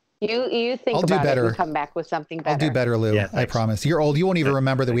 You think I'll do about better. it and come back with something better. I'll do better, Lou. Yeah, I promise. You're old. You won't even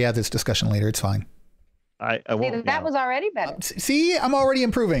remember that we had this discussion later. It's fine. I See, won't. that was already better. See, I'm already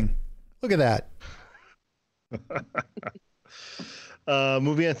improving. Look at that.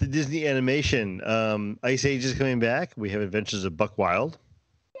 Moving on to Disney animation. Ice Age is coming back. We have Adventures of Buck Wild.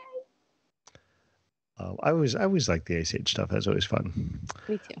 I always like the Ice Age stuff. That's always fun.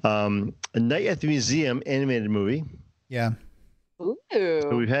 Me too. A Night at the Museum animated movie. Yeah. Ooh.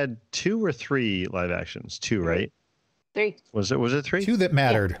 So we've had 2 or 3 live actions. 2, right? 3. Was it 3? 2 that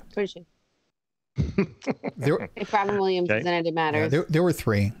mattered. Yeah, pretty sure. There, If Robin Williams Okay. is in it, it yeah, matters. there were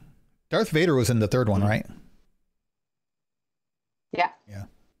 3. Darth Vader was in the third one, right? Yeah. Yeah.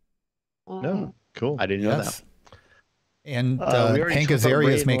 No. Cool. I didn't know Yes. And We already Hank talked about Azaria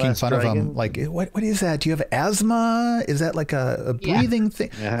Ray is and the making Last fun of him. Dragon. Like, what is that? Do you have asthma? Is that like a breathing thing?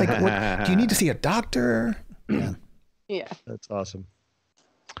 Like, what, do you need to see a doctor? Yeah. Yeah. That's awesome.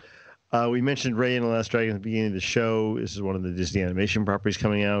 We mentioned Ray and the Last Dragon at the beginning of the show. This is one of the Disney animation properties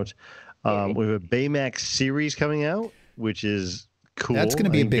coming out. We have a Baymax series coming out, which is cool. That's gonna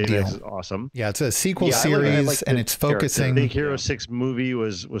be a I think big Baymax deal. is awesome. Yeah, it's a sequel Yeah, I series, like and the it's focusing. Big Hero 6 movie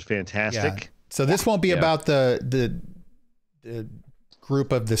was fantastic. So this won't be about the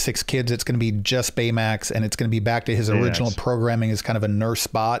group of the 6 kids. It's going to be just Baymax, and it's going to be back to his original programming as kind of a nurse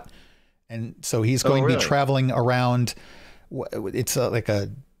spot. And so he's going to be traveling around. It's like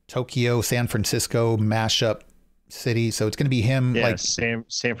a Tokyo, San Francisco mashup city. So it's going to be him like San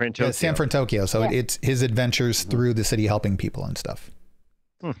Francisco. Yeah, San Francisco. So it's his adventures through the city, helping people and stuff.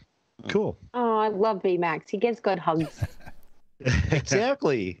 Cool. Oh, I love Baymax. He gives good hugs.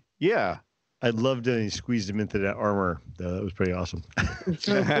 Exactly. Yeah. I loved it. He squeezed him into that armor. That was pretty awesome.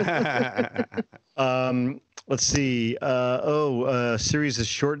 Let's see. A series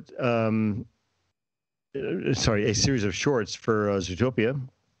of a series of shorts for Zootopia.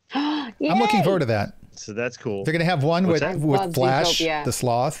 I'm looking forward to that. So that's cool. They're going to have one with Flash, Zootopia. the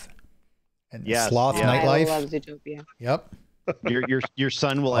sloth, and Yes, Sloth yeah. Nightlife. I love Zootopia. Yep. Your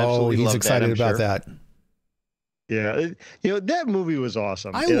son will Oh, absolutely he's love excited that, I'm about sure. that. Yeah, that movie was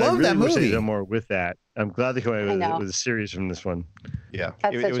awesome. I And love really that wish they'd movie. done more with that. I'm glad they came I out know. with a series from this one. Yeah.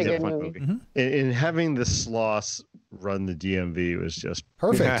 That's it such was a a good fun movie. movie. And having the sloths run the DMV was just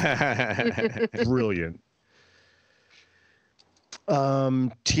Perfect. brilliant.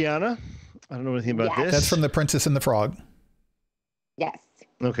 Tiana, I don't know anything about Yes. this. That's from The Princess and the Frog. Yes.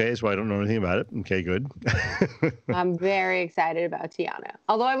 Okay, so I don't know anything about it. Okay, good. I'm very excited about Tiana.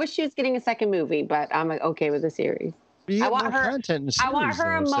 Although I wish she was getting a second movie, but I'm okay with the series. You I have want more her- content in the I want series,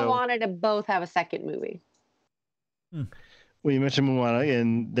 her and though, so- Moana to both have a second movie. Well, you mentioned Moana,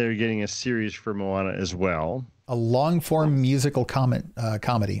 and they're getting a series for Moana as well. A long-form musical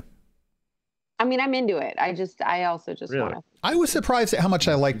comedy. I mean, I'm into it. I also just Really? want to. I was surprised at how much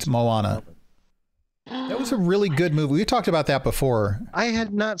I liked Moana. That was a really good movie. We talked about that before. I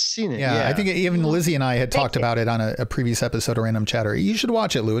had not seen it. Yeah, I think even Lizzie and I had talked about it on a previous episode of Random Chatter. You should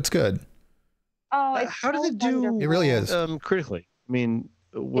watch it, Lou. It's good. Oh, it's How did so it do? wonderful. It really is. Critically. I mean,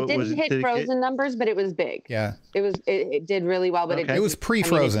 what It didn't was it? hit Did it get- Frozen numbers, but it was big. Yeah. It did really well, but Okay. it It was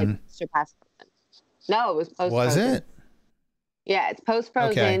pre-Frozen. surpass Frozen. No, it was post. Was it? Yeah, it's post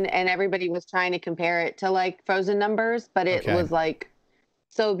Frozen, Okay. and everybody was trying to compare it to like Frozen numbers, but it Okay. was like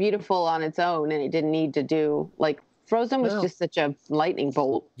so beautiful on its own, and it didn't need to do like Frozen was No. just such a lightning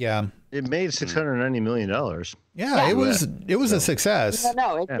bolt. Yeah. It made $690 million. Yeah, it was a success.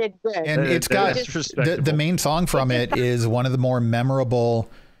 No, it did good. And it's got That's the respectable. main song from it is one of the more memorable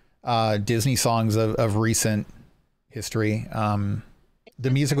Disney songs of recent history. The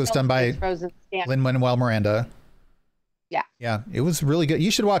music was done by Frozen stand. Lin-Manuel Miranda. Yeah. Yeah, it was really good.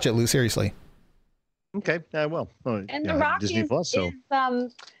 You should watch it, Lou, seriously. Okay, I will. Oh, And yeah, the Rock Disney is, Plus, so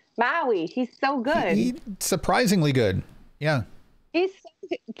is Maui. He's so good. He surprisingly good. Yeah. He's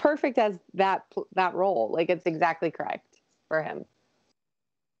so perfect as that role. Like it's exactly correct for him.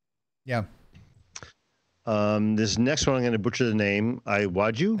 Yeah. This next one, I'm going to butcher the name.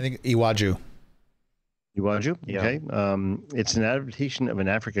 Iwaju. I think Iwaju. Iwaju. Yeah. Okay. It's an adaptation of an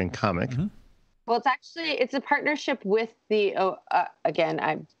African comic. Mhm. Well, it's a partnership with the, again,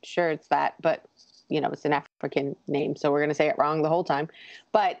 I'm sure it's that, but it's an African name, so we're going to say it wrong the whole time.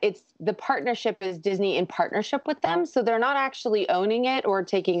 But the partnership is Disney in partnership with them, so they're not actually owning it or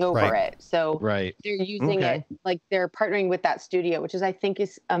taking over Right. it. So Right. they're using Okay. it like they're partnering with that studio, which I think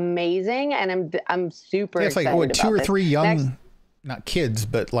is amazing, and I'm super Yeah, it's excited like about 2 or this. 3 young, Next- not kids,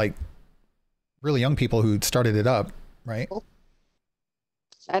 but like really young people who started it up, right?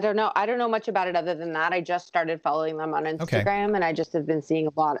 I don't know much about it other than that. I just started following them on Instagram, Okay. and I just have been seeing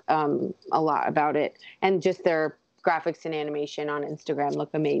a lot about it, and just their graphics and animation on Instagram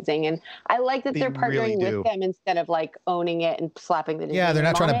look amazing, and I like that they're partnering with them instead of like owning it and slapping the Disney they're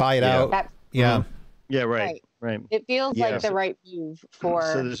not trying to buy it out. Right. It feels like the right move for.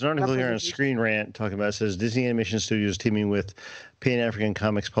 So there's an article here on Screen Rant talking about it. Says Disney Animation Studios teaming with Pan-African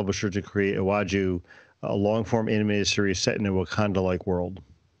Comics publisher to create Iwaju, a long-form animated series set in a Wakanda-like world.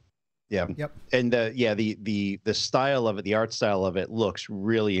 Yeah. Yep. And the style of it, the art style of it looks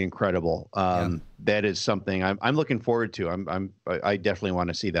really incredible. That is something I'm looking forward to. I definitely want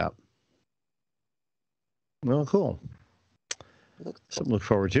to see that. Well, cool. Something to look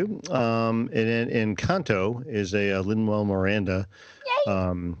forward to. And then Encanto is a Lin-Manuel Miranda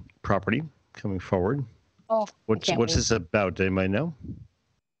property coming forward. Oh, what's this about? Do anybody know?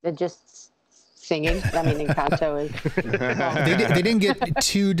 They're just singing. I mean, Encanto is. They didn't get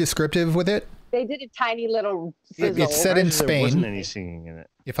too descriptive with it. They did a tiny little sizzle. It's set in Spain. There wasn't any singing in it,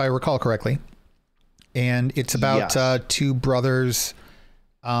 if I recall correctly. And it's about two brothers,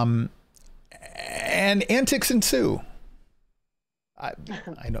 and antics ensue. I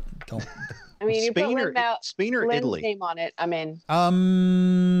don't. I mean, you Spain put Spain or Lynn's Italy? name on it. I'm in.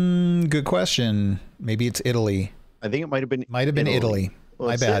 Good question. Maybe it's Italy. I think it might have been Italy. Well,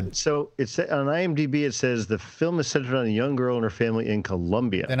 My bad. So it's on IMDb. It says the film is centered on a young girl and her family in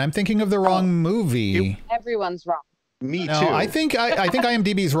Colombia. Then I'm thinking of the wrong movie. Everyone's wrong. Me No, too. I think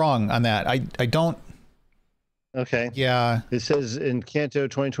IMDb's wrong on that. I don't. Okay. Yeah. It says Encanto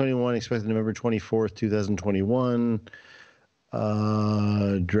 2021, expected November 24th, 2021.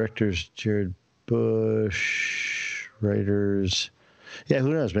 Directors Jared Bush, writers. Yeah,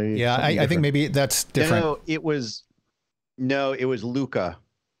 who knows? Maybe. Yeah, I think maybe that's different. No, it was Luca.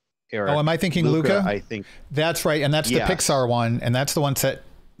 Eric. Oh, am I thinking Luca? I think that's right, and that's the Pixar one, and that's the one set.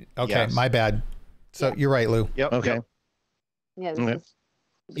 Okay, my bad. So you're right, Lou. Yep. Okay. Yep. Yeah. Okay.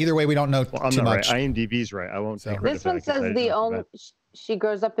 Either way, we don't know I'm too not much. right. IMDb's right. I won't say. This one says the only. She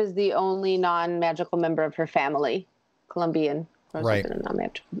grows up as the only non-magical member of her family, Colombian. Right.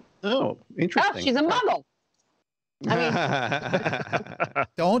 Oh, interesting. Oh, she's a Muggle. I mean,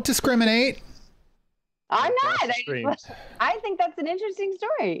 don't discriminate. I'm not. I think that's an interesting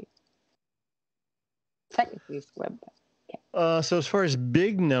story. Technically, it's web. So as far as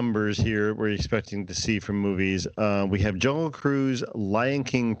big numbers here, we're expecting to see from movies, we have Jungle Cruise, Lion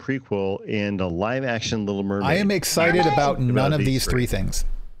King prequel, and a live-action Little Mermaid. I am excited about none of these three things.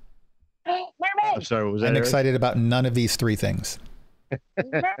 Mermaid. I'm sorry, what was that? I'm excited about none of these three things.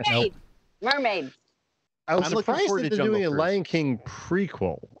 Mermaid. Mermaid. I was I'm looking surprised forward that to they're doing Jungle a Cruise. Lion King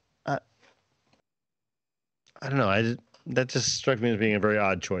prequel. I don't know. That just struck me as being a very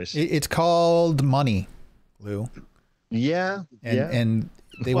odd choice. It's called money, Lou. Yeah, and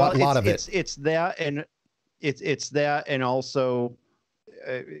they want a lot of it. It's that, and it's that, and also,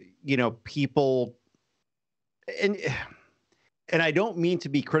 people, and I don't mean to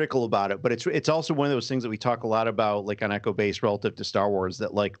be critical about it, but it's also one of those things that we talk a lot about, like on Echo Base relative to Star Wars,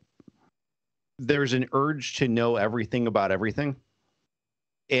 that like there's an urge to know everything about everything,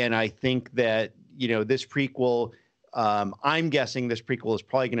 and I think that this prequel, I'm guessing this prequel is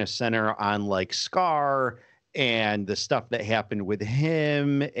probably going to center on like Scar and the stuff that happened with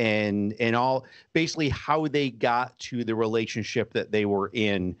him and all, basically how they got to the relationship that they were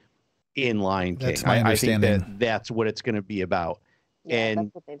in Lion King. That's my understanding. I think that's what it's going to be about. Yeah, and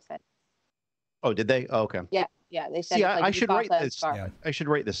that's what they've said. Oh, did they? Oh, okay. Yeah, they said. See, like I should write this. Scar. I should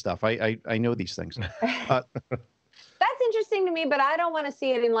write this stuff. I know these things. That's interesting to me, but I don't want to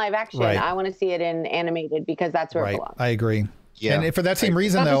see it in live action. Right. I want to see it in animated because that's where it belongs. I agree. Yeah. And for that same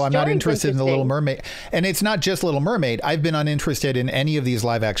reason, though, I'm not interested in The Little Mermaid. And it's not just Little Mermaid. I've been uninterested in any of these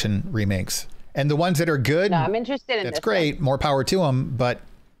live action remakes. And the ones that are good, No, I'm interested in that's this great. one. More power to them. But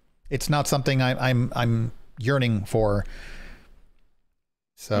it's not something I'm yearning for.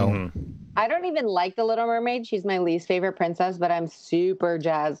 So I don't even like The Little Mermaid. She's my least favorite princess, but I'm super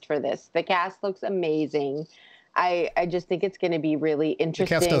jazzed for this. The cast looks amazing. I just think it's going to be really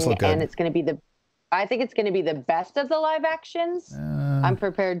interesting. The cast does look good. And it's going to be I think it's going to be the best of the live actions. I'm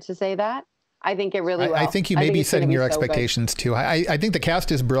prepared to say that. I think it really will. I think you may be setting your so expectations too high. I think the cast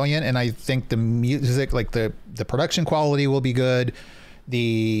is brilliant, and I think the music, like the production quality will be good.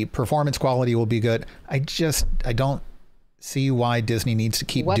 The performance quality will be good. I don't see why Disney needs to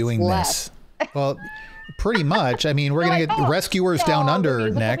keep doing this. Well, pretty much. I mean, we're going to get Rescuers Down Under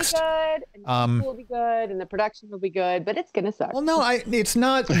next. Will be good, and the production will be good, but it's gonna suck. Well, no, it's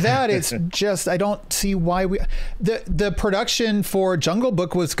not that. It's just I don't see why the production for Jungle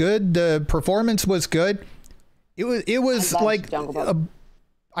Book was good. The performance was good. It was like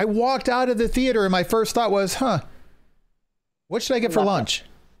I walked out of the theater and my first thought was, what should I get for lunch?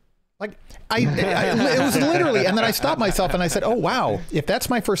 Like it was literally, and then I stopped myself and I said, oh, wow, if that's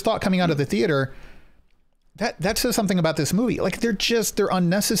my first thought coming out of the theater, that says something about this movie. Like they're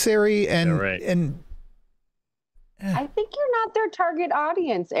unnecessary and I think you're not their target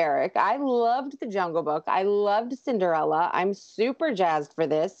audience, Eric. I loved The Jungle Book. I loved Cinderella. I'm super jazzed for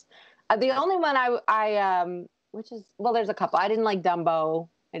this. The only one there's a couple. I didn't like Dumbo.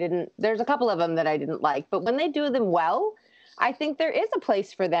 There's a couple of them that I didn't like, but when they do them well, I think there is a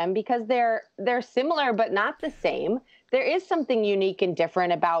place for them because they're similar, but not the same. There is something unique and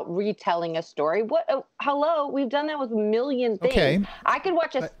different about retelling a story. Hello, we've done that with a million things. Okay. I could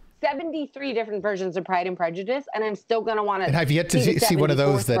watch 73 different versions of Pride and Prejudice, and I'm still going to want to. And I've yet to see one of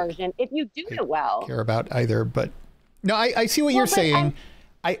those that version if you do it well. Care about either, but no, I see what you're saying.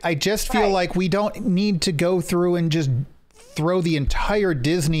 I just feel like we don't need to go through and just throw the entire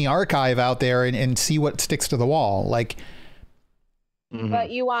Disney archive out there and see what sticks to the wall. Like,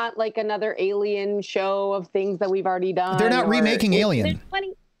 but you want like another Alien show of things that we've already done. They're not remaking Alien.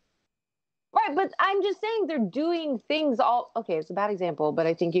 Right, but I'm just saying they're doing things okay, it's a bad example, but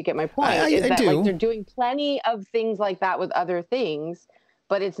I think you get my point. I do. Like, they're doing plenty of things like that with other things,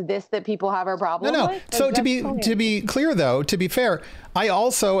 but it's this that people have a problem with. Like, so to be clear though, to be fair, I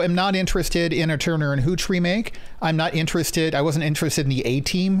also am not interested in a Turner and Hooch remake. I wasn't interested in the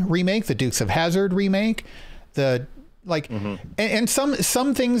A-Team remake, the Dukes of Hazzard remake, and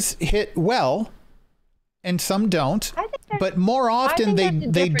some things hit well and some don't, but more often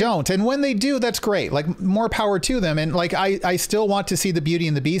they don't. And when they do, that's great. Like, more power to them. And like, I still want to see the Beauty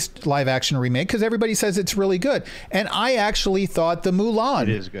and the Beast live action remake because everybody says it's really good. And I actually thought the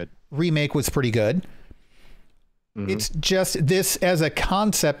Mulan remake was pretty good. It's just this as a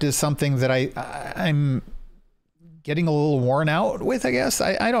concept is something that I'm getting a little worn out with, I guess.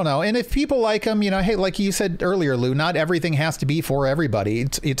 I don't know. And if people like them, hey, like you said earlier, Lou, not everything has to be for everybody.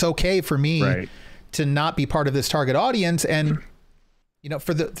 It's okay for me to not be part of this target audience. And,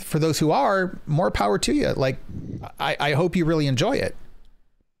 for those who are, more power to you. Like, I hope you really enjoy it.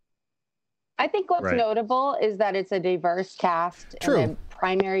 I think what's notable is that it's a diverse cast and a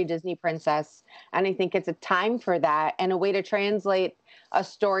primary Disney princess. And I think it's a time for that and a way to translate a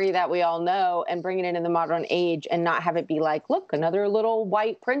story that we all know and bring it into the modern age and not have it be like, look, another little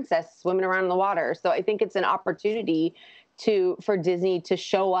white princess swimming around in the water. So I think it's an opportunity for Disney to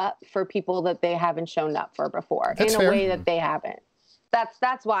show up for people that they haven't shown up for before in a way that they haven't.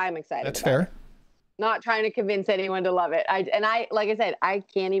 That's why I'm excited. That's fair. Not trying to convince anyone to love it. I like I said, I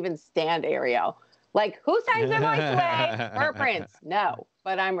can't even stand Ariel. Like, who signs their voice away? Her prince. No,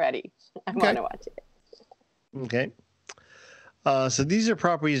 but I'm ready. I want to watch it. Okay. So these are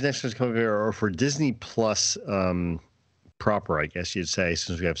properties next one's coming are for Disney Plus proper, I guess you'd say,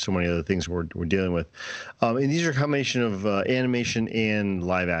 since we have so many other things we're dealing with. And these are a combination of animation and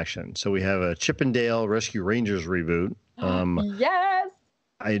live action. So we have a Chip and Dale Rescue Rangers reboot. Yes.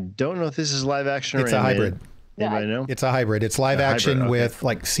 I don't know if this is live action or it's animated. A hybrid. Anybody know? It's a hybrid. It's live action with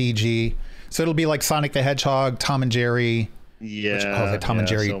like CG. So it'll be like Sonic the Hedgehog, Tom and Jerry. Yeah. The Tom and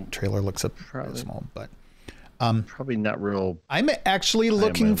Jerry trailer looks small, but probably not real. I'm actually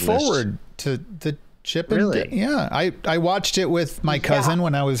looking forward to the Chip and Dale. I watched it with my cousin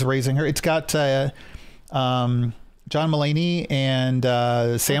when I was raising her. It's got John Mulaney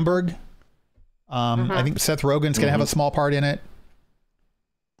and Sandberg. I think Seth Rogen's gonna have a small part in it.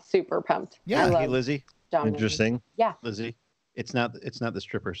 Super pumped. Yeah. Hey, Lizzie. Interesting. Yeah. Lizzie, it's not the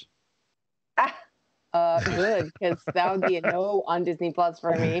strippers. Good, because that would be a no on Disney Plus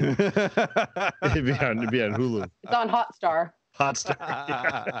for me. It'd be on Hulu. It's on Hotstar.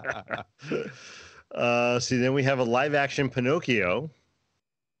 See, then we have a live action Pinocchio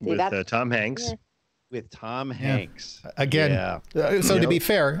with Tom Hanks. Yeah. With Tom Hanks. Again. So to be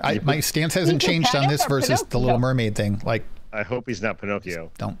fair, my stance hasn't changed on this versus the Little Mermaid thing. Like, I hope he's not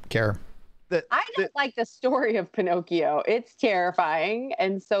Pinocchio. Don't care. I don't like the story of Pinocchio. It's terrifying.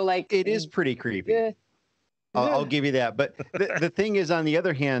 And so, like, it is pretty creepy. I'll give you that. But the thing is, on the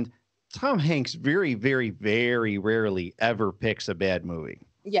other hand, Tom Hanks very, very, very rarely ever picks a bad movie.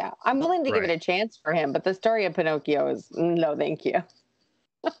 Yeah, I'm willing to give it a chance for him. But the story of Pinocchio is no, thank you.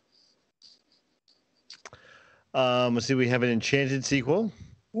 Let's see. We have an Enchanted sequel.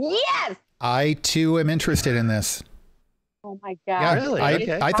 Yes. I too am interested in this. Oh my God. Yeah, really?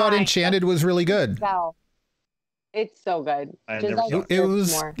 I thought Enchanted was really good. Wow. It's so good. It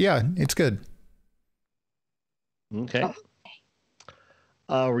was more. Yeah, it's good. Okay.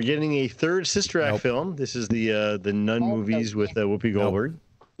 We're getting a third Sister Act film. This is the Nun movies with Whoopi Goldberg.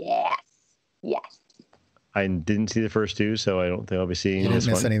 Yes. I didn't see the first two, so I don't think I'll be seeing this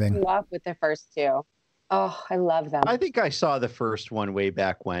one. Anything. I grew up with the first two. Oh, I love them. I think I saw the first one way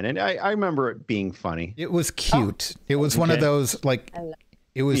back when, and I remember it being funny. It was cute. It was one of those, like,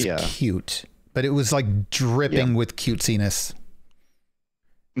 it was cute, but it was like dripping with cutesiness.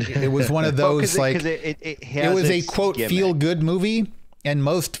 It was one of those, it was a quote feel good movie, and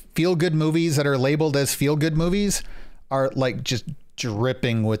most feel good movies that are labeled as feel good movies are like just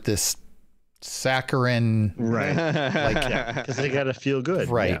dripping with this saccharine, right? Like, because they got to feel good,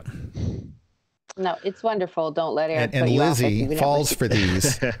 right? Yeah. No, it's wonderful. Don't let Eric and put you Lizzie off falls for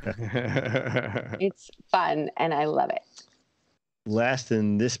these. It's fun, and I love it. Last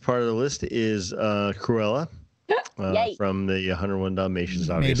in this part of the list is Cruella from the 101 Dalmatians,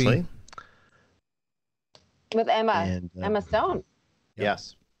 obviously. Maybe. With Emma Stone.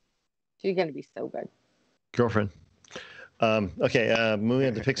 Yes. She's going to be so good. Girlfriend. Okay, moving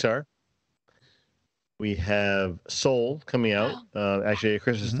on to Pixar. We have Soul coming out, actually at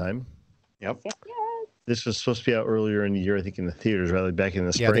Christmas time. Yep. Yes. This was supposed to be out earlier in the year, I think, in the theaters, rather back in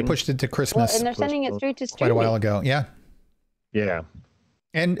the spring. Yeah, they pushed it to Christmas. Well, and they're sending it straight to streaming. Quite a while ago. Yeah. Yeah.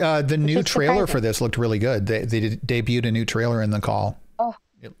 And the new trailer for this looked really good. They debuted a new trailer in the call. Oh.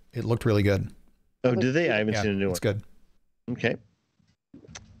 It looked really good. Oh, did they? I haven't seen a new one. It's good. Okay.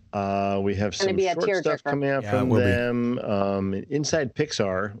 We have some short stuff coming out from them. Inside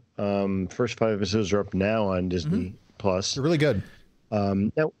Pixar. First 5 episodes are up now on Disney Plus. They're really good.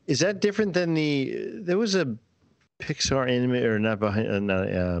 Now, is that different than there was a Pixar anime, or not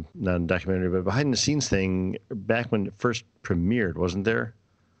a documentary, but behind the scenes thing back when it first premiered, wasn't there?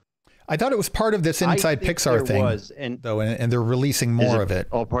 I thought it was part of this Inside Pixar thing, and they're releasing more of it.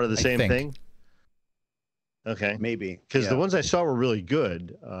 All part of the same thing? Okay. Maybe. Because the ones I saw were really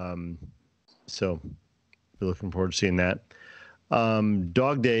good. So we're looking forward to seeing that.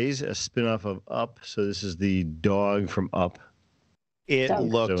 Dog Days, a spinoff of Up. So this is the dog from Up. It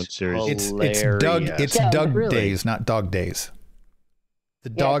looks hilarious. It's Doug really? Days, not Dog Days. The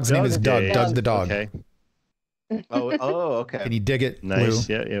dog's name is Doug. Days. Doug the dog. Okay. Okay. Can you dig it? Nice.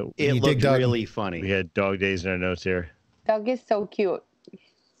 Lou? Yeah. It looked really funny. We had Dog Days in our notes here. Doug is so cute.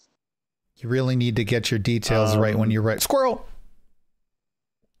 You really need to get your details right when you write. Squirrel!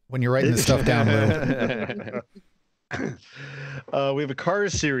 When you're writing the stuff down, Lou. We have a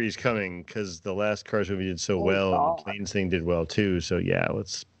Cars series coming because the last Cars movie did so well, and the Planes thing did well too. So yeah,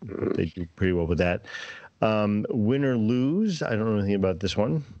 they do pretty well with that. Win or Lose? I don't know anything about this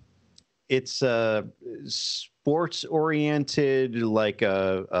one. It's sports oriented, like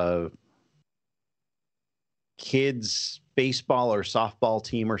a kids baseball or softball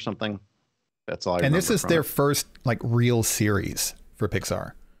team or something. That's all I remember. And this is their first like real series for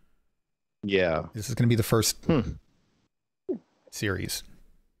Pixar. Yeah, this is going to be the first series,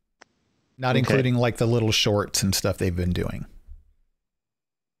 not including like the little shorts and stuff they've been doing.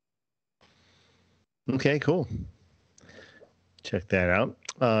 Okay, cool. Check that out.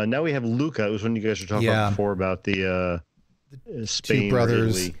 Now we have Luca. It was when you guys were talking about before about the Spain 2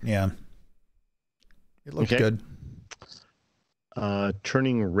 brothers. Italy. Yeah, it looks good.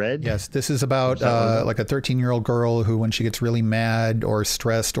 Turning Red. Yes, this is about like a 13-year-old girl who, when she gets really mad or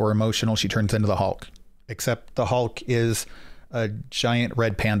stressed or emotional, she turns into the Hulk. Except the Hulk is a giant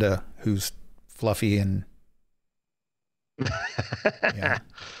red panda who's fluffy and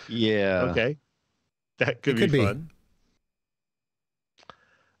yeah. Okay, that could be fun.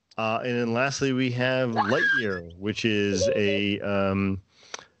 And then lastly, we have Lightyear, which is a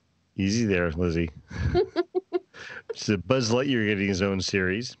easy there, Lizzie. It's a Buzz Lightyear getting his own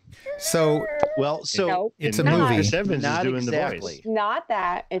series. So it's a movie. Chris Evans is doing the voice. Not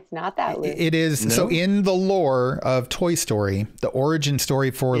that. It's not that. Luke. It is. No? So in the lore of Toy Story, the origin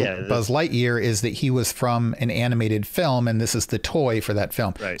story for Buzz Lightyear is that he was from an animated film, and this is the toy for that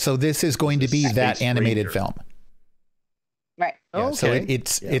film. Right. So this is going to be that animated film. Right. Yeah, okay. So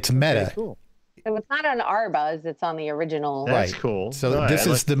it's meta. Okay, cool. So it's not on our Buzz. It's on the original. That's cool. So this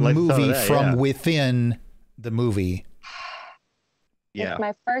is the movie from within the movie. Yeah. It's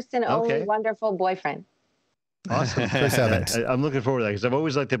my first and only wonderful boyfriend. Awesome. Chris Evans. I'm looking forward to that because I've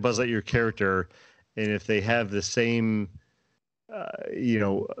always liked the Buzz Lightyear character. And if they have the same,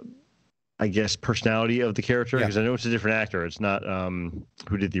 I guess, personality of the character, because I know it's a different actor. It's not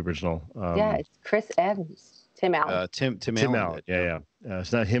who did the original. It's Chris Evans. Tim Allen. Tim Allen. Yeah.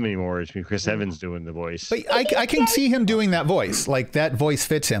 It's not him anymore. It's Chris Evans doing the voice. But I can see him doing that voice. Like that voice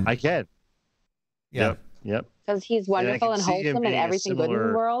fits him. I can. Yeah. Yep. Because he's wonderful and wholesome and everything good in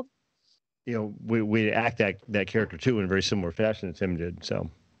the world. We act that character too in a very similar fashion as Tim did. So.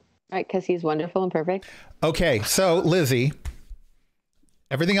 Right, because he's wonderful and perfect. Okay, so Lizzie,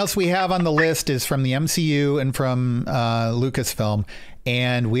 Everything else we have on the list is from the MCU and from Lucasfilm,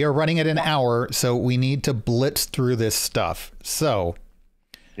 and we are running at an hour, so we need to blitz through this stuff. So,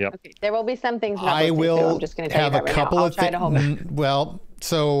 yep. Okay. There will be some things. I will I'm just going to have a couple of things. Well,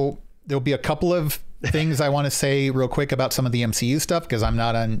 so there'll be a couple of things I want to say real quick about some of the MCU stuff, because I'm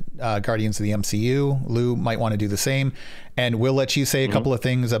not on Guardians of the MCU. Lou might want to do the same, and we'll let you say a couple of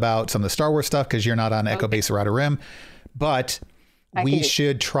things about some of the Star Wars stuff because you're not on Echo Base or Outer Rim, but we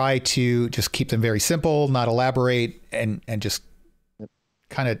should try to just keep them very simple, not elaborate, and just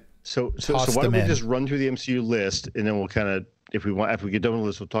kind of so why don't we just run through the MCU list, and then we'll kind of, if we want, after we get done with the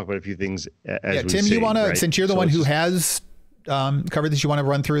list, we'll talk about a few things as we Tim, see, you want right? to, since you're the one who has covered this, you want to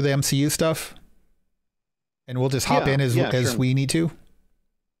run through the MCU stuff, and we'll just hop in as sure. we need to.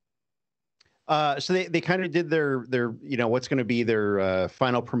 So they kind of did their what's going to be their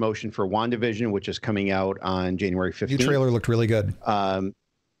final promotion for WandaVision, which is coming out on January 15th. New trailer looked really good.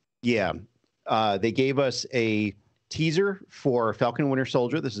 They gave us a teaser for Falcon and Winter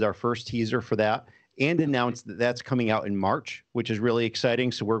Soldier. This is our first teaser for that, and announced that that's coming out in March, which is really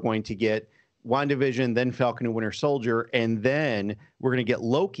exciting. So we're going to get WandaVision, then Falcon and Winter Soldier, and then we're going to get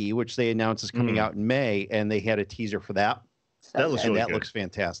Loki, which they announced is coming out in May, and they had a teaser for that. That looks really good. That looks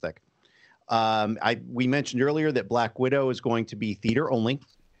fantastic. We mentioned earlier that Black Widow is going to be theater only.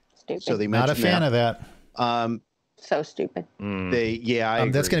 Stupid. So they not a fan of that. So stupid.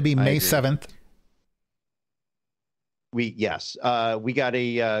 That's going to be May 7th. We got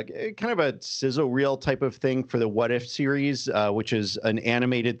a kind of a sizzle reel type of thing for the What If series, which is an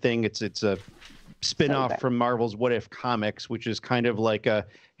animated thing. It's a spin-off from Marvel's What If comics, which is kind of like a,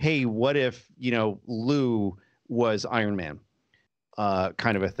 hey, what if, Lou was Iron Man?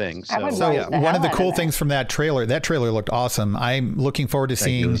 Kind of a thing. So one of the cool things from that trailer looked awesome. I'm looking forward to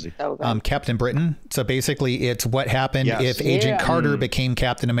seeing Captain Britain. So basically it's what happened if Agent Carter became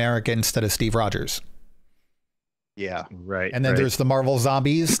Captain America instead of Steve Rogers. Yeah. Right. And then there's the Marvel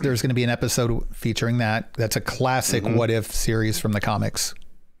Zombies. There's going to be an episode featuring that. That's a classic What If series from the comics.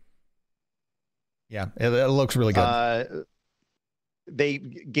 Yeah, it looks really good. They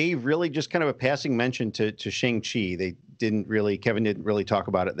gave really just kind of a passing mention to Shang-Chi. Kevin didn't really talk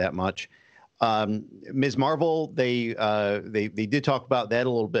about it that much. Ms. Marvel, they did talk about that a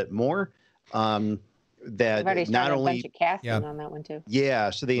little bit more. That not only a bunch of casting on that one too. Yeah,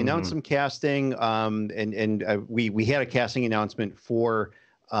 so they announced some casting, and we had a casting announcement for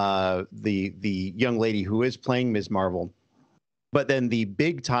the young lady who is playing Ms. Marvel. But then the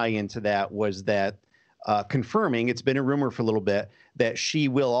big tie into that was that confirming, it's been a rumor for a little bit, that she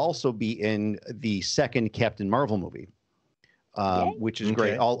will also be in the second Captain Marvel movie, which is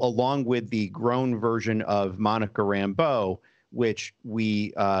great, along with the grown version of Monica Rambeau, which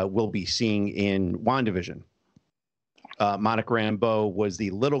we will be seeing in WandaVision. Monica Rambeau was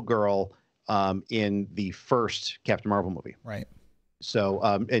the little girl in the first Captain Marvel movie. Right. So,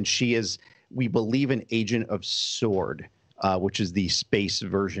 and she is, we believe, an agent of S.W.O.R.D., which is the space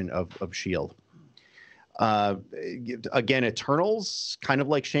version of S.H.I.E.L.D. Again, Eternals, kind of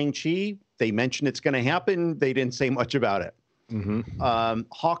like Shang-Chi. They mentioned it's going to happen. They didn't say much about it.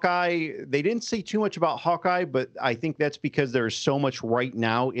 Hawkeye, they didn't say too much about Hawkeye, but I think that's because there's so much right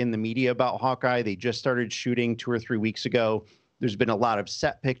now in the media about Hawkeye. They just started shooting 2 or 3 weeks ago. There's been a lot of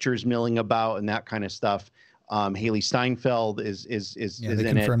set pictures milling about and that kind of stuff. Haley Steinfeld is in they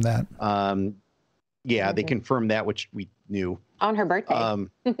confirmed that. They confirmed that, which we knew. On her birthday.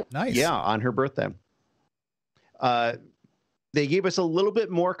 Nice. Yeah, on her birthday. They gave us a little bit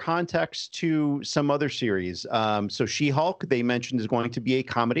more context to some other series. So She-Hulk, they mentioned, is going to be a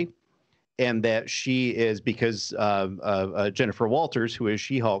comedy, and that she is, because Jennifer Walters, who is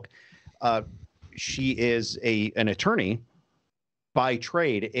She-Hulk, she is an attorney by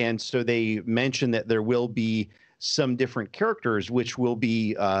trade, and so they mentioned that there will be some different characters, which will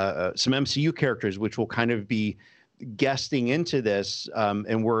be some MCU characters, which will kind of be guesting into this,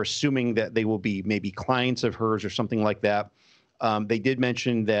 and we're assuming that they will be maybe clients of hers or something like that. They did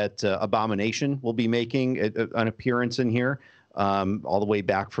mention that Abomination will be making an appearance in here, all the way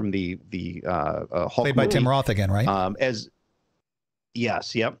back from the Hulk played by Tim Roth again, right? As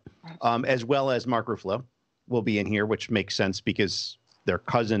well as Mark Ruffalo will be in here, which makes sense because they're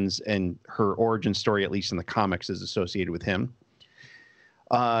cousins, and her origin story, at least in the comics, is associated with him.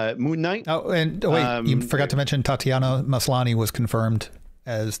 Moon Knight. Oh, and wait, you forgot to mention Tatiana Maslany was confirmed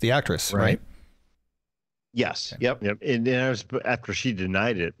as the actress, right? Yes. Okay. Yep. And then after she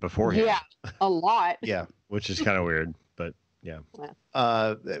denied it beforehand. Yeah, a lot. Yeah. Which is kind of weird, but yeah.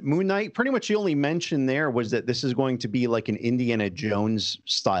 Moon Knight, pretty much the only mention there was that this is going to be like an Indiana Jones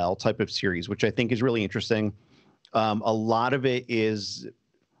style type of series, which I think is really interesting. A lot of it is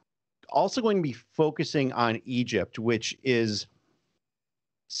also going to be focusing on Egypt, which is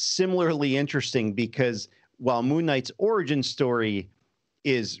similarly interesting because while Moon Knight's origin story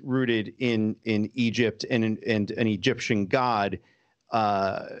is rooted in Egypt and an Egyptian god,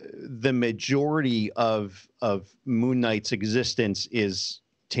 the majority of Moon Knight's existence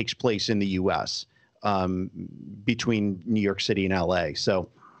takes place in the U.S. Between New York City and L.A. So,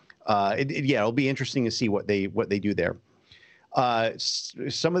 it'll be interesting to see what they do there.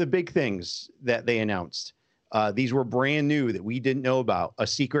 Some of the big things that they announced. These were brand new that we didn't know about. A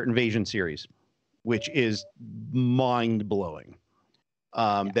Secret Invasion series, which is mind blowing.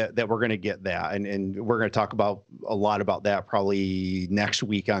 That we're going to get that, and we're going to talk about a lot about that probably next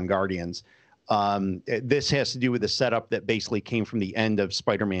week on Guardians. This has to do with the setup that basically came from the end of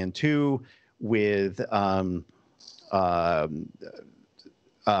Spider-Man 2 with Sam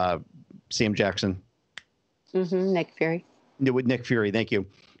Jackson. Nick Fury. With Nick Fury, thank you.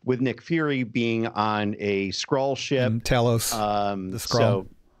 With Nick Fury being on a Skrull ship. And Talos, the Skrull. So,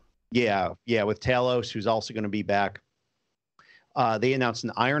 yeah, with Talos, who's also going to be back. They announced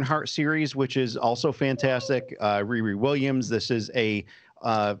an Ironheart series, which is also fantastic. Riri Williams. This is a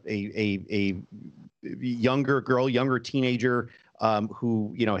younger girl, younger teenager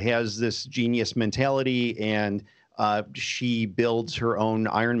who has this genius mentality, and she builds her own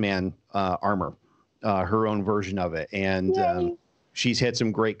Iron Man armor, her own version of it, and she's had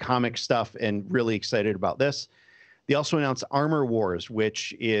some great comic stuff, and really excited about this. They also announced Armor Wars,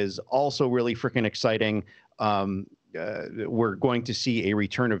 which is also really freaking exciting. We're going to see a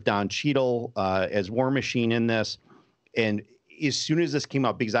return of Don Cheadle as War Machine in this. And as soon as this came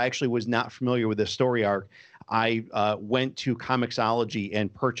up, because I actually was not familiar with this story arc, I went to Comixology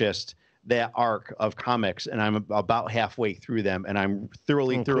and purchased that arc of comics, and I'm about halfway through them, and I'm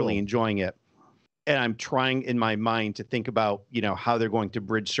thoroughly enjoying it. And I'm trying in my mind to think about, how they're going to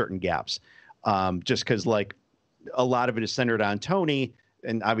bridge certain gaps. Just because, like, a lot of it is centered on Tony,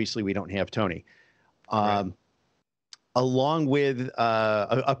 and obviously we don't have Tony. Right. Along with,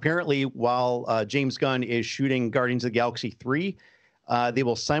 apparently, while James Gunn is shooting Guardians of the Galaxy 3, they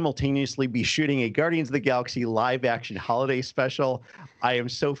will simultaneously be shooting a Guardians of the Galaxy live-action holiday special. I am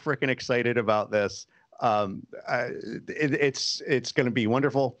so freaking excited about this. It's going to be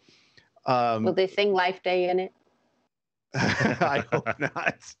wonderful. Will they sing Life Day in it? I hope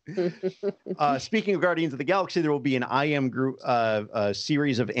not. Speaking of Guardians of the Galaxy, there will be an I Am Groot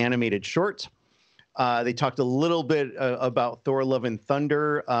series of animated shorts. They talked a little bit about Thor: Love and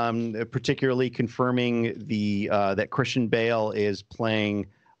Thunder, particularly confirming that Christian Bale is playing,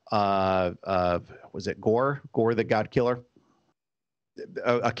 was it Gore the God Killer?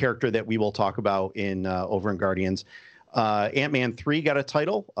 A character that we will talk about over in Guardians. Ant-Man 3 got a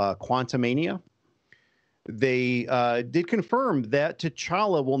title, Quantumania. They did confirm that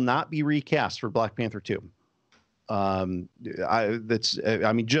T'Challa will not be recast for Black Panther 2.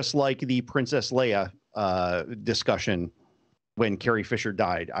 Just like the Princess Leia discussion when Carrie Fisher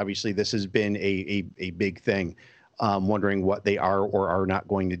died. Obviously, this has been a big thing, wondering what they are or are not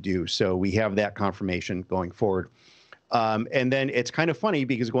going to do. So we have that confirmation going forward. And then it's kind of funny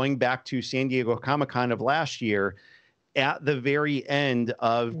because going back to San Diego Comic-Con of last year, at the very end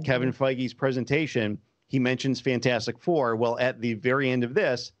of Kevin Feige's presentation, he mentions Fantastic Four. Well, at the very end of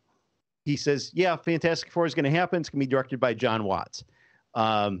this, he says, yeah, Fantastic Four is going to happen. It's going to be directed by John Watts.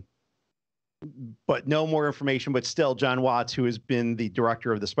 But no more information. But still, John Watts, who has been the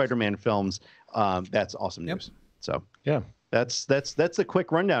director of the Spider-Man films, that's awesome news. So, yeah, that's a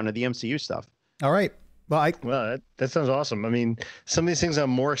quick rundown of the MCU stuff. All right. Well, that sounds awesome. I mean, some of these things I'm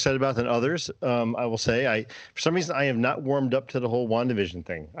more excited about than others. I will say, for some reason, I have not warmed up to the whole WandaVision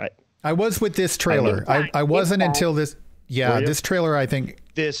thing. I was with this trailer. I wasn't until this. Yeah, this trailer, I think.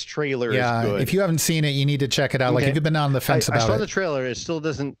 This trailer is good. If you haven't seen it, you need to check it out. Okay. Like, if you've been on the fence about it. I saw the trailer. It still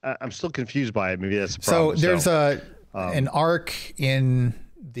doesn't. I'm still confused by it. Maybe that's the problem. So there's an arc in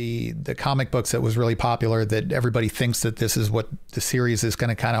the comic books that was really popular that everybody thinks that this is what the series is going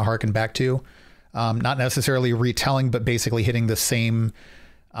to kind of harken back to. Not necessarily retelling, but basically hitting the same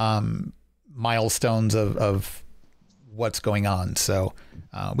milestones of what's going on. So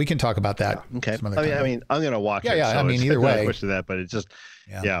we can talk about that. Okay. I mean, I'm going to watch it. Yeah. So I mean, either way. To that, but it's just,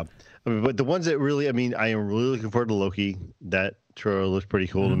 yeah. I mean, but the ones that really, I mean, I am really looking forward to Loki. That trailer looks pretty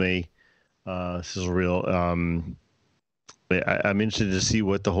cool to me. This is real. I'm interested to see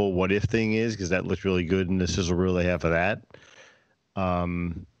what the whole what if thing is, because that looks really good, and this is a really half of that.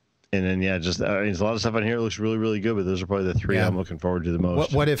 And then, there's a lot of stuff on here that looks really, really good, but those are probably the three I'm looking forward to the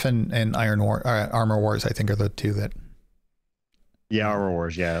most. What if and Armor Wars, I think, are the two that. Yeah, Armor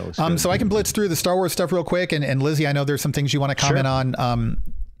Wars. Yeah. It looks good. So I can blitz through the Star Wars stuff real quick. And Lizzie, I know there's some things you want to comment on.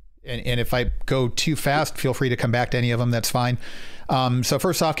 And if I go too fast, feel free to come back to any of them. That's fine. So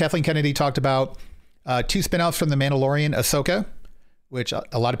first off, Kathleen Kennedy talked about 2 spinoffs from The Mandalorian, Ahsoka, which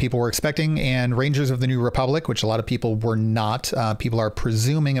a lot of people were expecting, and Rangers of the New Republic, which a lot of people were not. People are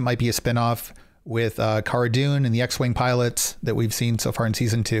presuming it might be a spinoff with Cara Dune and the X-Wing pilots that we've seen so far in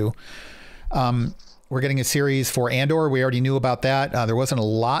season 2. We're getting a series for Andor. We already knew about that. There wasn't a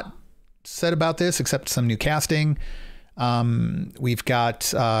lot said about this except some new casting. We've got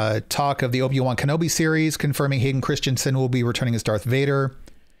talk of the Obi-Wan Kenobi series confirming Hayden Christensen will be returning as Darth Vader.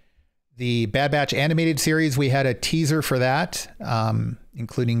 The Bad Batch animated series, we had a teaser for that,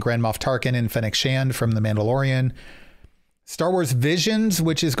 including Grand Moff Tarkin and Fennec Shand from The Mandalorian. Star Wars Visions,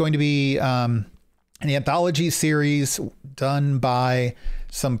 which is going to be an anthology series done by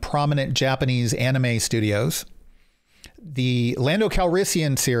some prominent Japanese anime studios. The Lando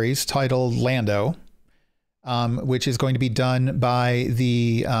Calrissian series titled Lando, which is going to be done by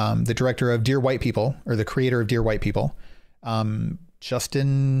the director of Dear White People, or the creator of Dear White People.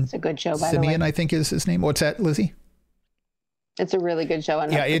 Justin It's a good show, by Simeon, the way. I think is his name. What's that, Lizzie? It's a really good show.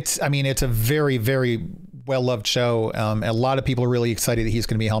 Yeah, it's a very, very well-loved show. A lot of people are really excited that he's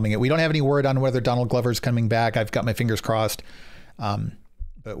going to be helming it. We don't have any word on whether Donald Glover's coming back. I've got my fingers crossed.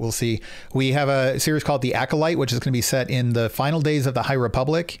 But we'll see. We have a series called The Acolyte, which is going to be set in the final days of the High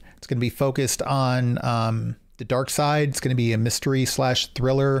Republic. It's going to be focused on the dark side. It's going to be a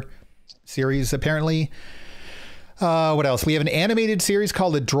mystery/thriller series, apparently. What else? We have an animated series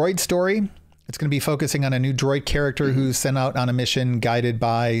called A Droid Story. It's going to be focusing on a new droid character who's sent out on a mission guided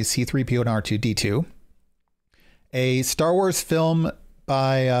by C-3PO and R2-D2. A Star Wars film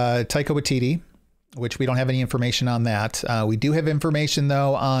by Taika Waititi, which we don't have any information on that. We do have information,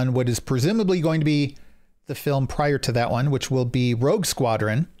 though, on what is presumably going to be the film prior to that one, which will be Rogue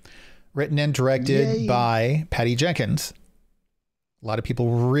Squadron, written and directed by Patty Jenkins. A lot of people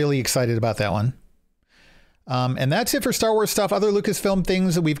really excited about that one. And that's it for Star Wars stuff. Other Lucasfilm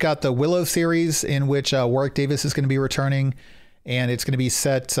things, we've got the Willow series in which Warwick Davis is going to be returning. And it's going to be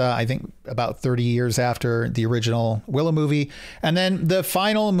set, I think, about 30 years after the original Willow movie. And then the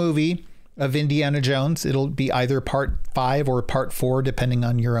final movie of Indiana Jones, it'll be either part 5 or part 4, depending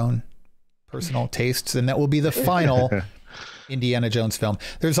on your own personal tastes. And that will be the final Indiana Jones film.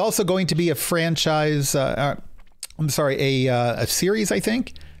 There's also going to be a franchise, a series, I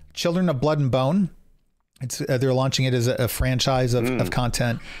think, Children of Blood and Bone. They're launching it as a franchise of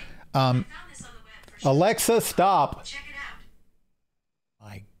content. Alexa, stop. Check it out.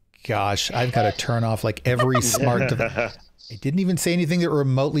 My gosh, I've got to turn off like every smart device. I didn't even say anything that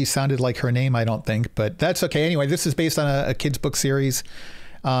remotely sounded like her name, I don't think, but that's okay. Anyway, this is based on a kid's book series.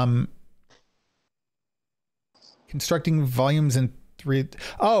 Constructing volumes in 3.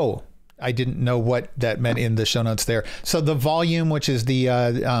 Oh, I didn't know what that meant in the show notes there. So the volume, which is the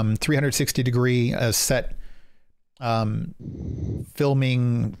 360 degree set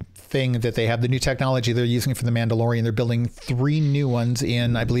filming thing that they have, the new technology they're using for The Mandalorian. They're building 3 new ones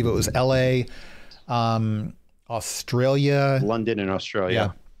in, I believe it was LA, Australia, London, and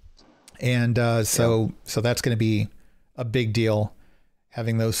Australia. Yeah. And so that's going to be a big deal,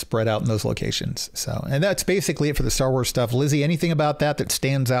 having those spread out in those locations. So, and that's basically it for the Star Wars stuff. Lizzie, anything about that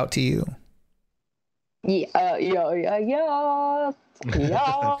stands out to you? Yeah.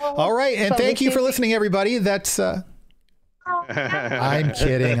 All right. And thank you for listening, everybody. That's, I'm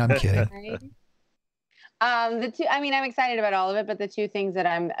kidding. I'm kidding. I'm excited about all of it, but the 2 things that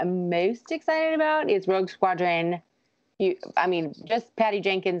I'm most excited about is Rogue Squadron. Just Patty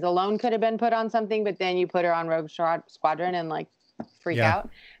Jenkins alone could have been put on something, but then you put her on Rogue Squadron and like freak out.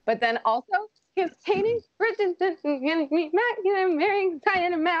 But then also, Hayden Christensen and me back, and I'm very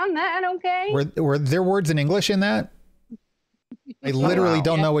excited about that. Okay. Were there words in English in that? I literally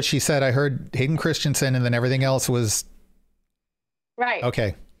don't know what she said. I heard Hayden Christensen, and then everything else was right.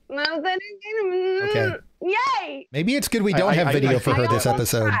 Okay. Okay. Yay! Maybe it's good we don't have video for her this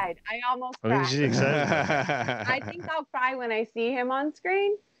episode. I almost cried. She's excited. I think I'll cry when I see him on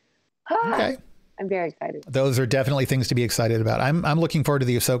screen. Okay. I'm very excited. Those are definitely things to be excited about. I'm looking forward to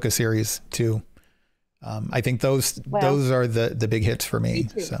the Ahsoka series too. I think those are the big hits for me.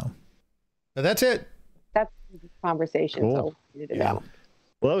 So, but that's it. That's the conversation. Cool. So yeah.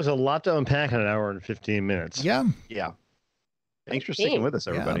 Well, that was a lot to unpack in an hour and 15 minutes. Yeah. Yeah. Thanks for sticking with us,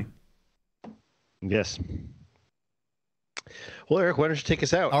 everybody. Yes. Well, Eric, why don't you take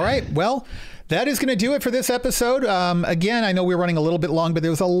us out? All right. Well, that is going to do it for this episode. Again, I know we're running a little bit long, but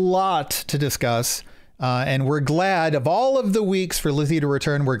there was a lot to discuss. And we're glad of all of the weeks for Lizzie to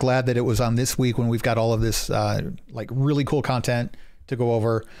return. We're glad that it was on this week when we've got all of this really cool content to go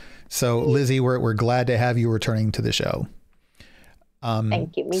over. So, Lizzie, we're glad to have you returning to the show.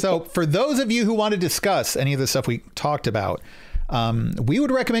 Thank you. So for those of you who want to discuss any of the stuff we talked about, we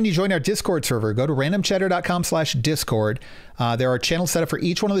would recommend you join our Discord server. Go to randomchatter.com/discord. There are channels set up for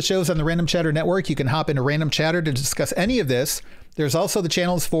each one of the shows on the Random Chatter Network. You can hop into Random Chatter to discuss any of this. There's also the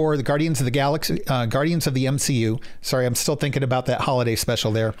channels for the Guardians of the Galaxy, Guardians of the MCU. Sorry, I'm still thinking about that holiday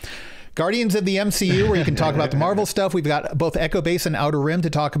special there. Guardians of the MCU, where you can talk about the Marvel stuff. We've got both Echo Base and Outer Rim to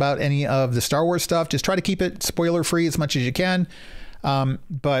talk about any of the Star Wars stuff. Just try to keep it spoiler free as much as you can.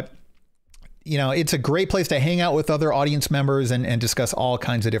 But you know, it's a great place to hang out with other audience members and discuss all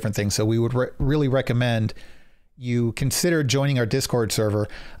kinds of different things. So we would really recommend you consider joining our Discord server.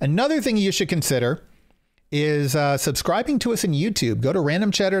 Another thing you should consider is subscribing to us in YouTube. Go to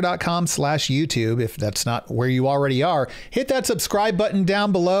randomchatter.com/YouTube. If that's not where you already are, hit that subscribe button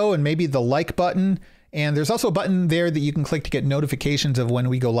down below and maybe the like button. And there's also a button there that you can click to get notifications of when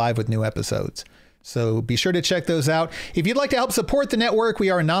we go live with new episodes. So be sure to check those out. If you'd like to help support the network, we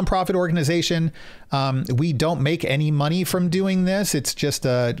are a nonprofit organization. We don't make any money from doing this. It's just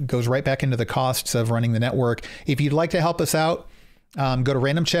goes right back into the costs of running the network. If you'd like to help us out, go to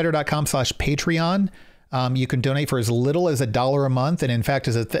randomchatter.com/Patreon. You can donate for as little as $1 a month. And in fact,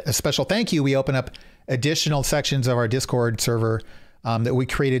 as a special thank you, we open up additional sections of our Discord server that we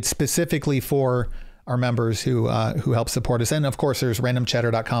created specifically for our members who help support us. And of course, there's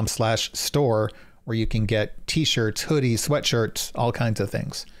randomchatter.com/store, where you can get t-shirts, hoodies, sweatshirts, all kinds of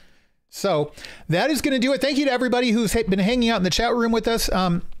things. So that is going to do it. Thank you to everybody who's been hanging out in the chat room with us.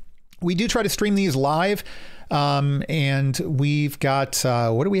 We do try to stream these live. And we've got,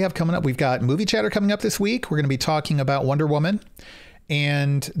 what do we have coming up? We've got Movie Chatter coming up this week. We're going to be talking about Wonder Woman.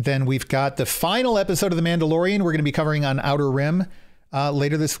 And then we've got the final episode of The Mandalorian. We're going to be covering on Outer Rim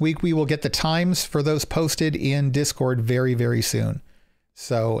later this week. We will get the times for those posted in Discord very, very soon.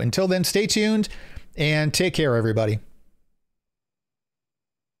 So until then, stay tuned and take care, everybody.